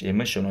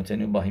شیمه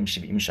شنوتنی با هم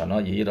شیب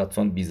ایمشانا یه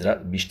راتون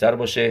بیشتر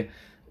باشه.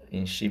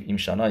 این شیب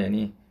ایمشانا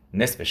یعنی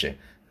نصف بشه،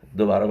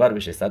 2 برابر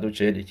بشه.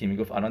 140. یکی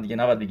میگفت الان دیگه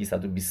نباید بگی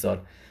 120 سال،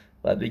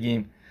 باید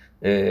بگیم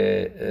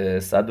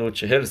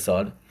 140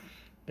 سال.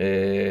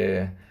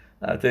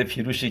 البته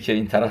پیروشی که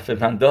این طرف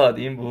من داد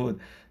این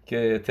بود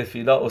که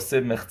تفیلا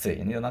اسه مخته،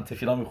 یعنی آدم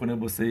تفیلا میخونه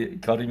بوسه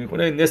کاری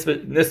میکنه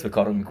نصف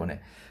کارو میکنه.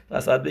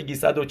 پس باید بگی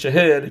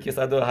 140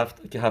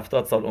 که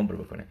 70 سال عمر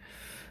بکنه.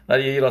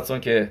 ولی یه راتون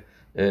که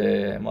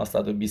ما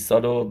 120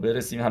 سال رو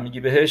برسیم همگی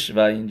بهش و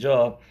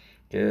اینجا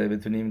که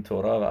بتونیم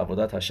تورا و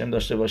عبادت هشم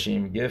داشته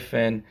باشیم.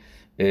 گفن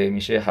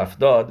میشه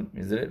 70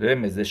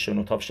 رمز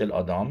شنوتاف شل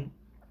آدم.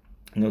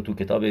 اینو تو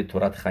کتاب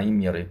تورات خیم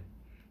میاره.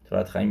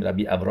 تورات خیم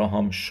ربی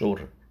ابراهام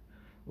شور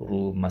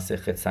رو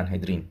مسخت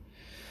سنهدرین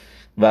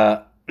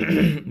و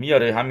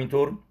میاره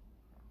همینطور.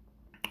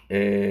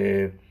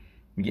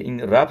 میگه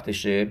این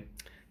ربطشه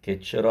که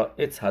چرا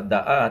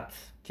اتحدعت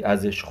که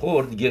ازش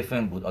خورد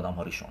گفن بود آدم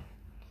هاریشون،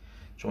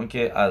 چون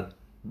که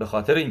به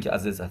خاطر اینکه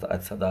از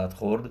اتحدعت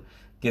خورد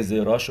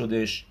گزرا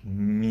شدش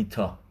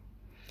میتا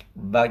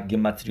و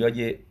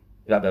گمتریای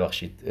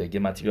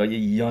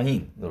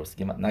یاین.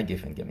 درست. نه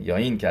گفن،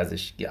 یاین که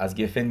از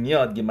گفن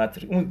میاد.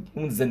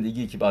 اون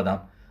زندگی که به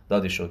آدم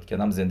داده شد که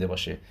آدم زنده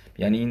باشه،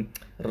 یعنی این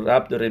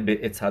ربط داره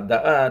به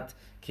اتحدعت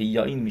که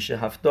یاین میشه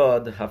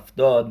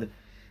 70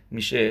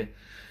 میشه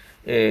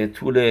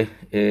طول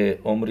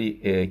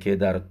عمری که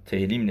در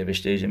تهیلیم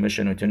نوشته جمع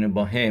شنوتن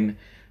با هم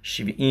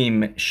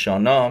 70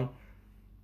 شانا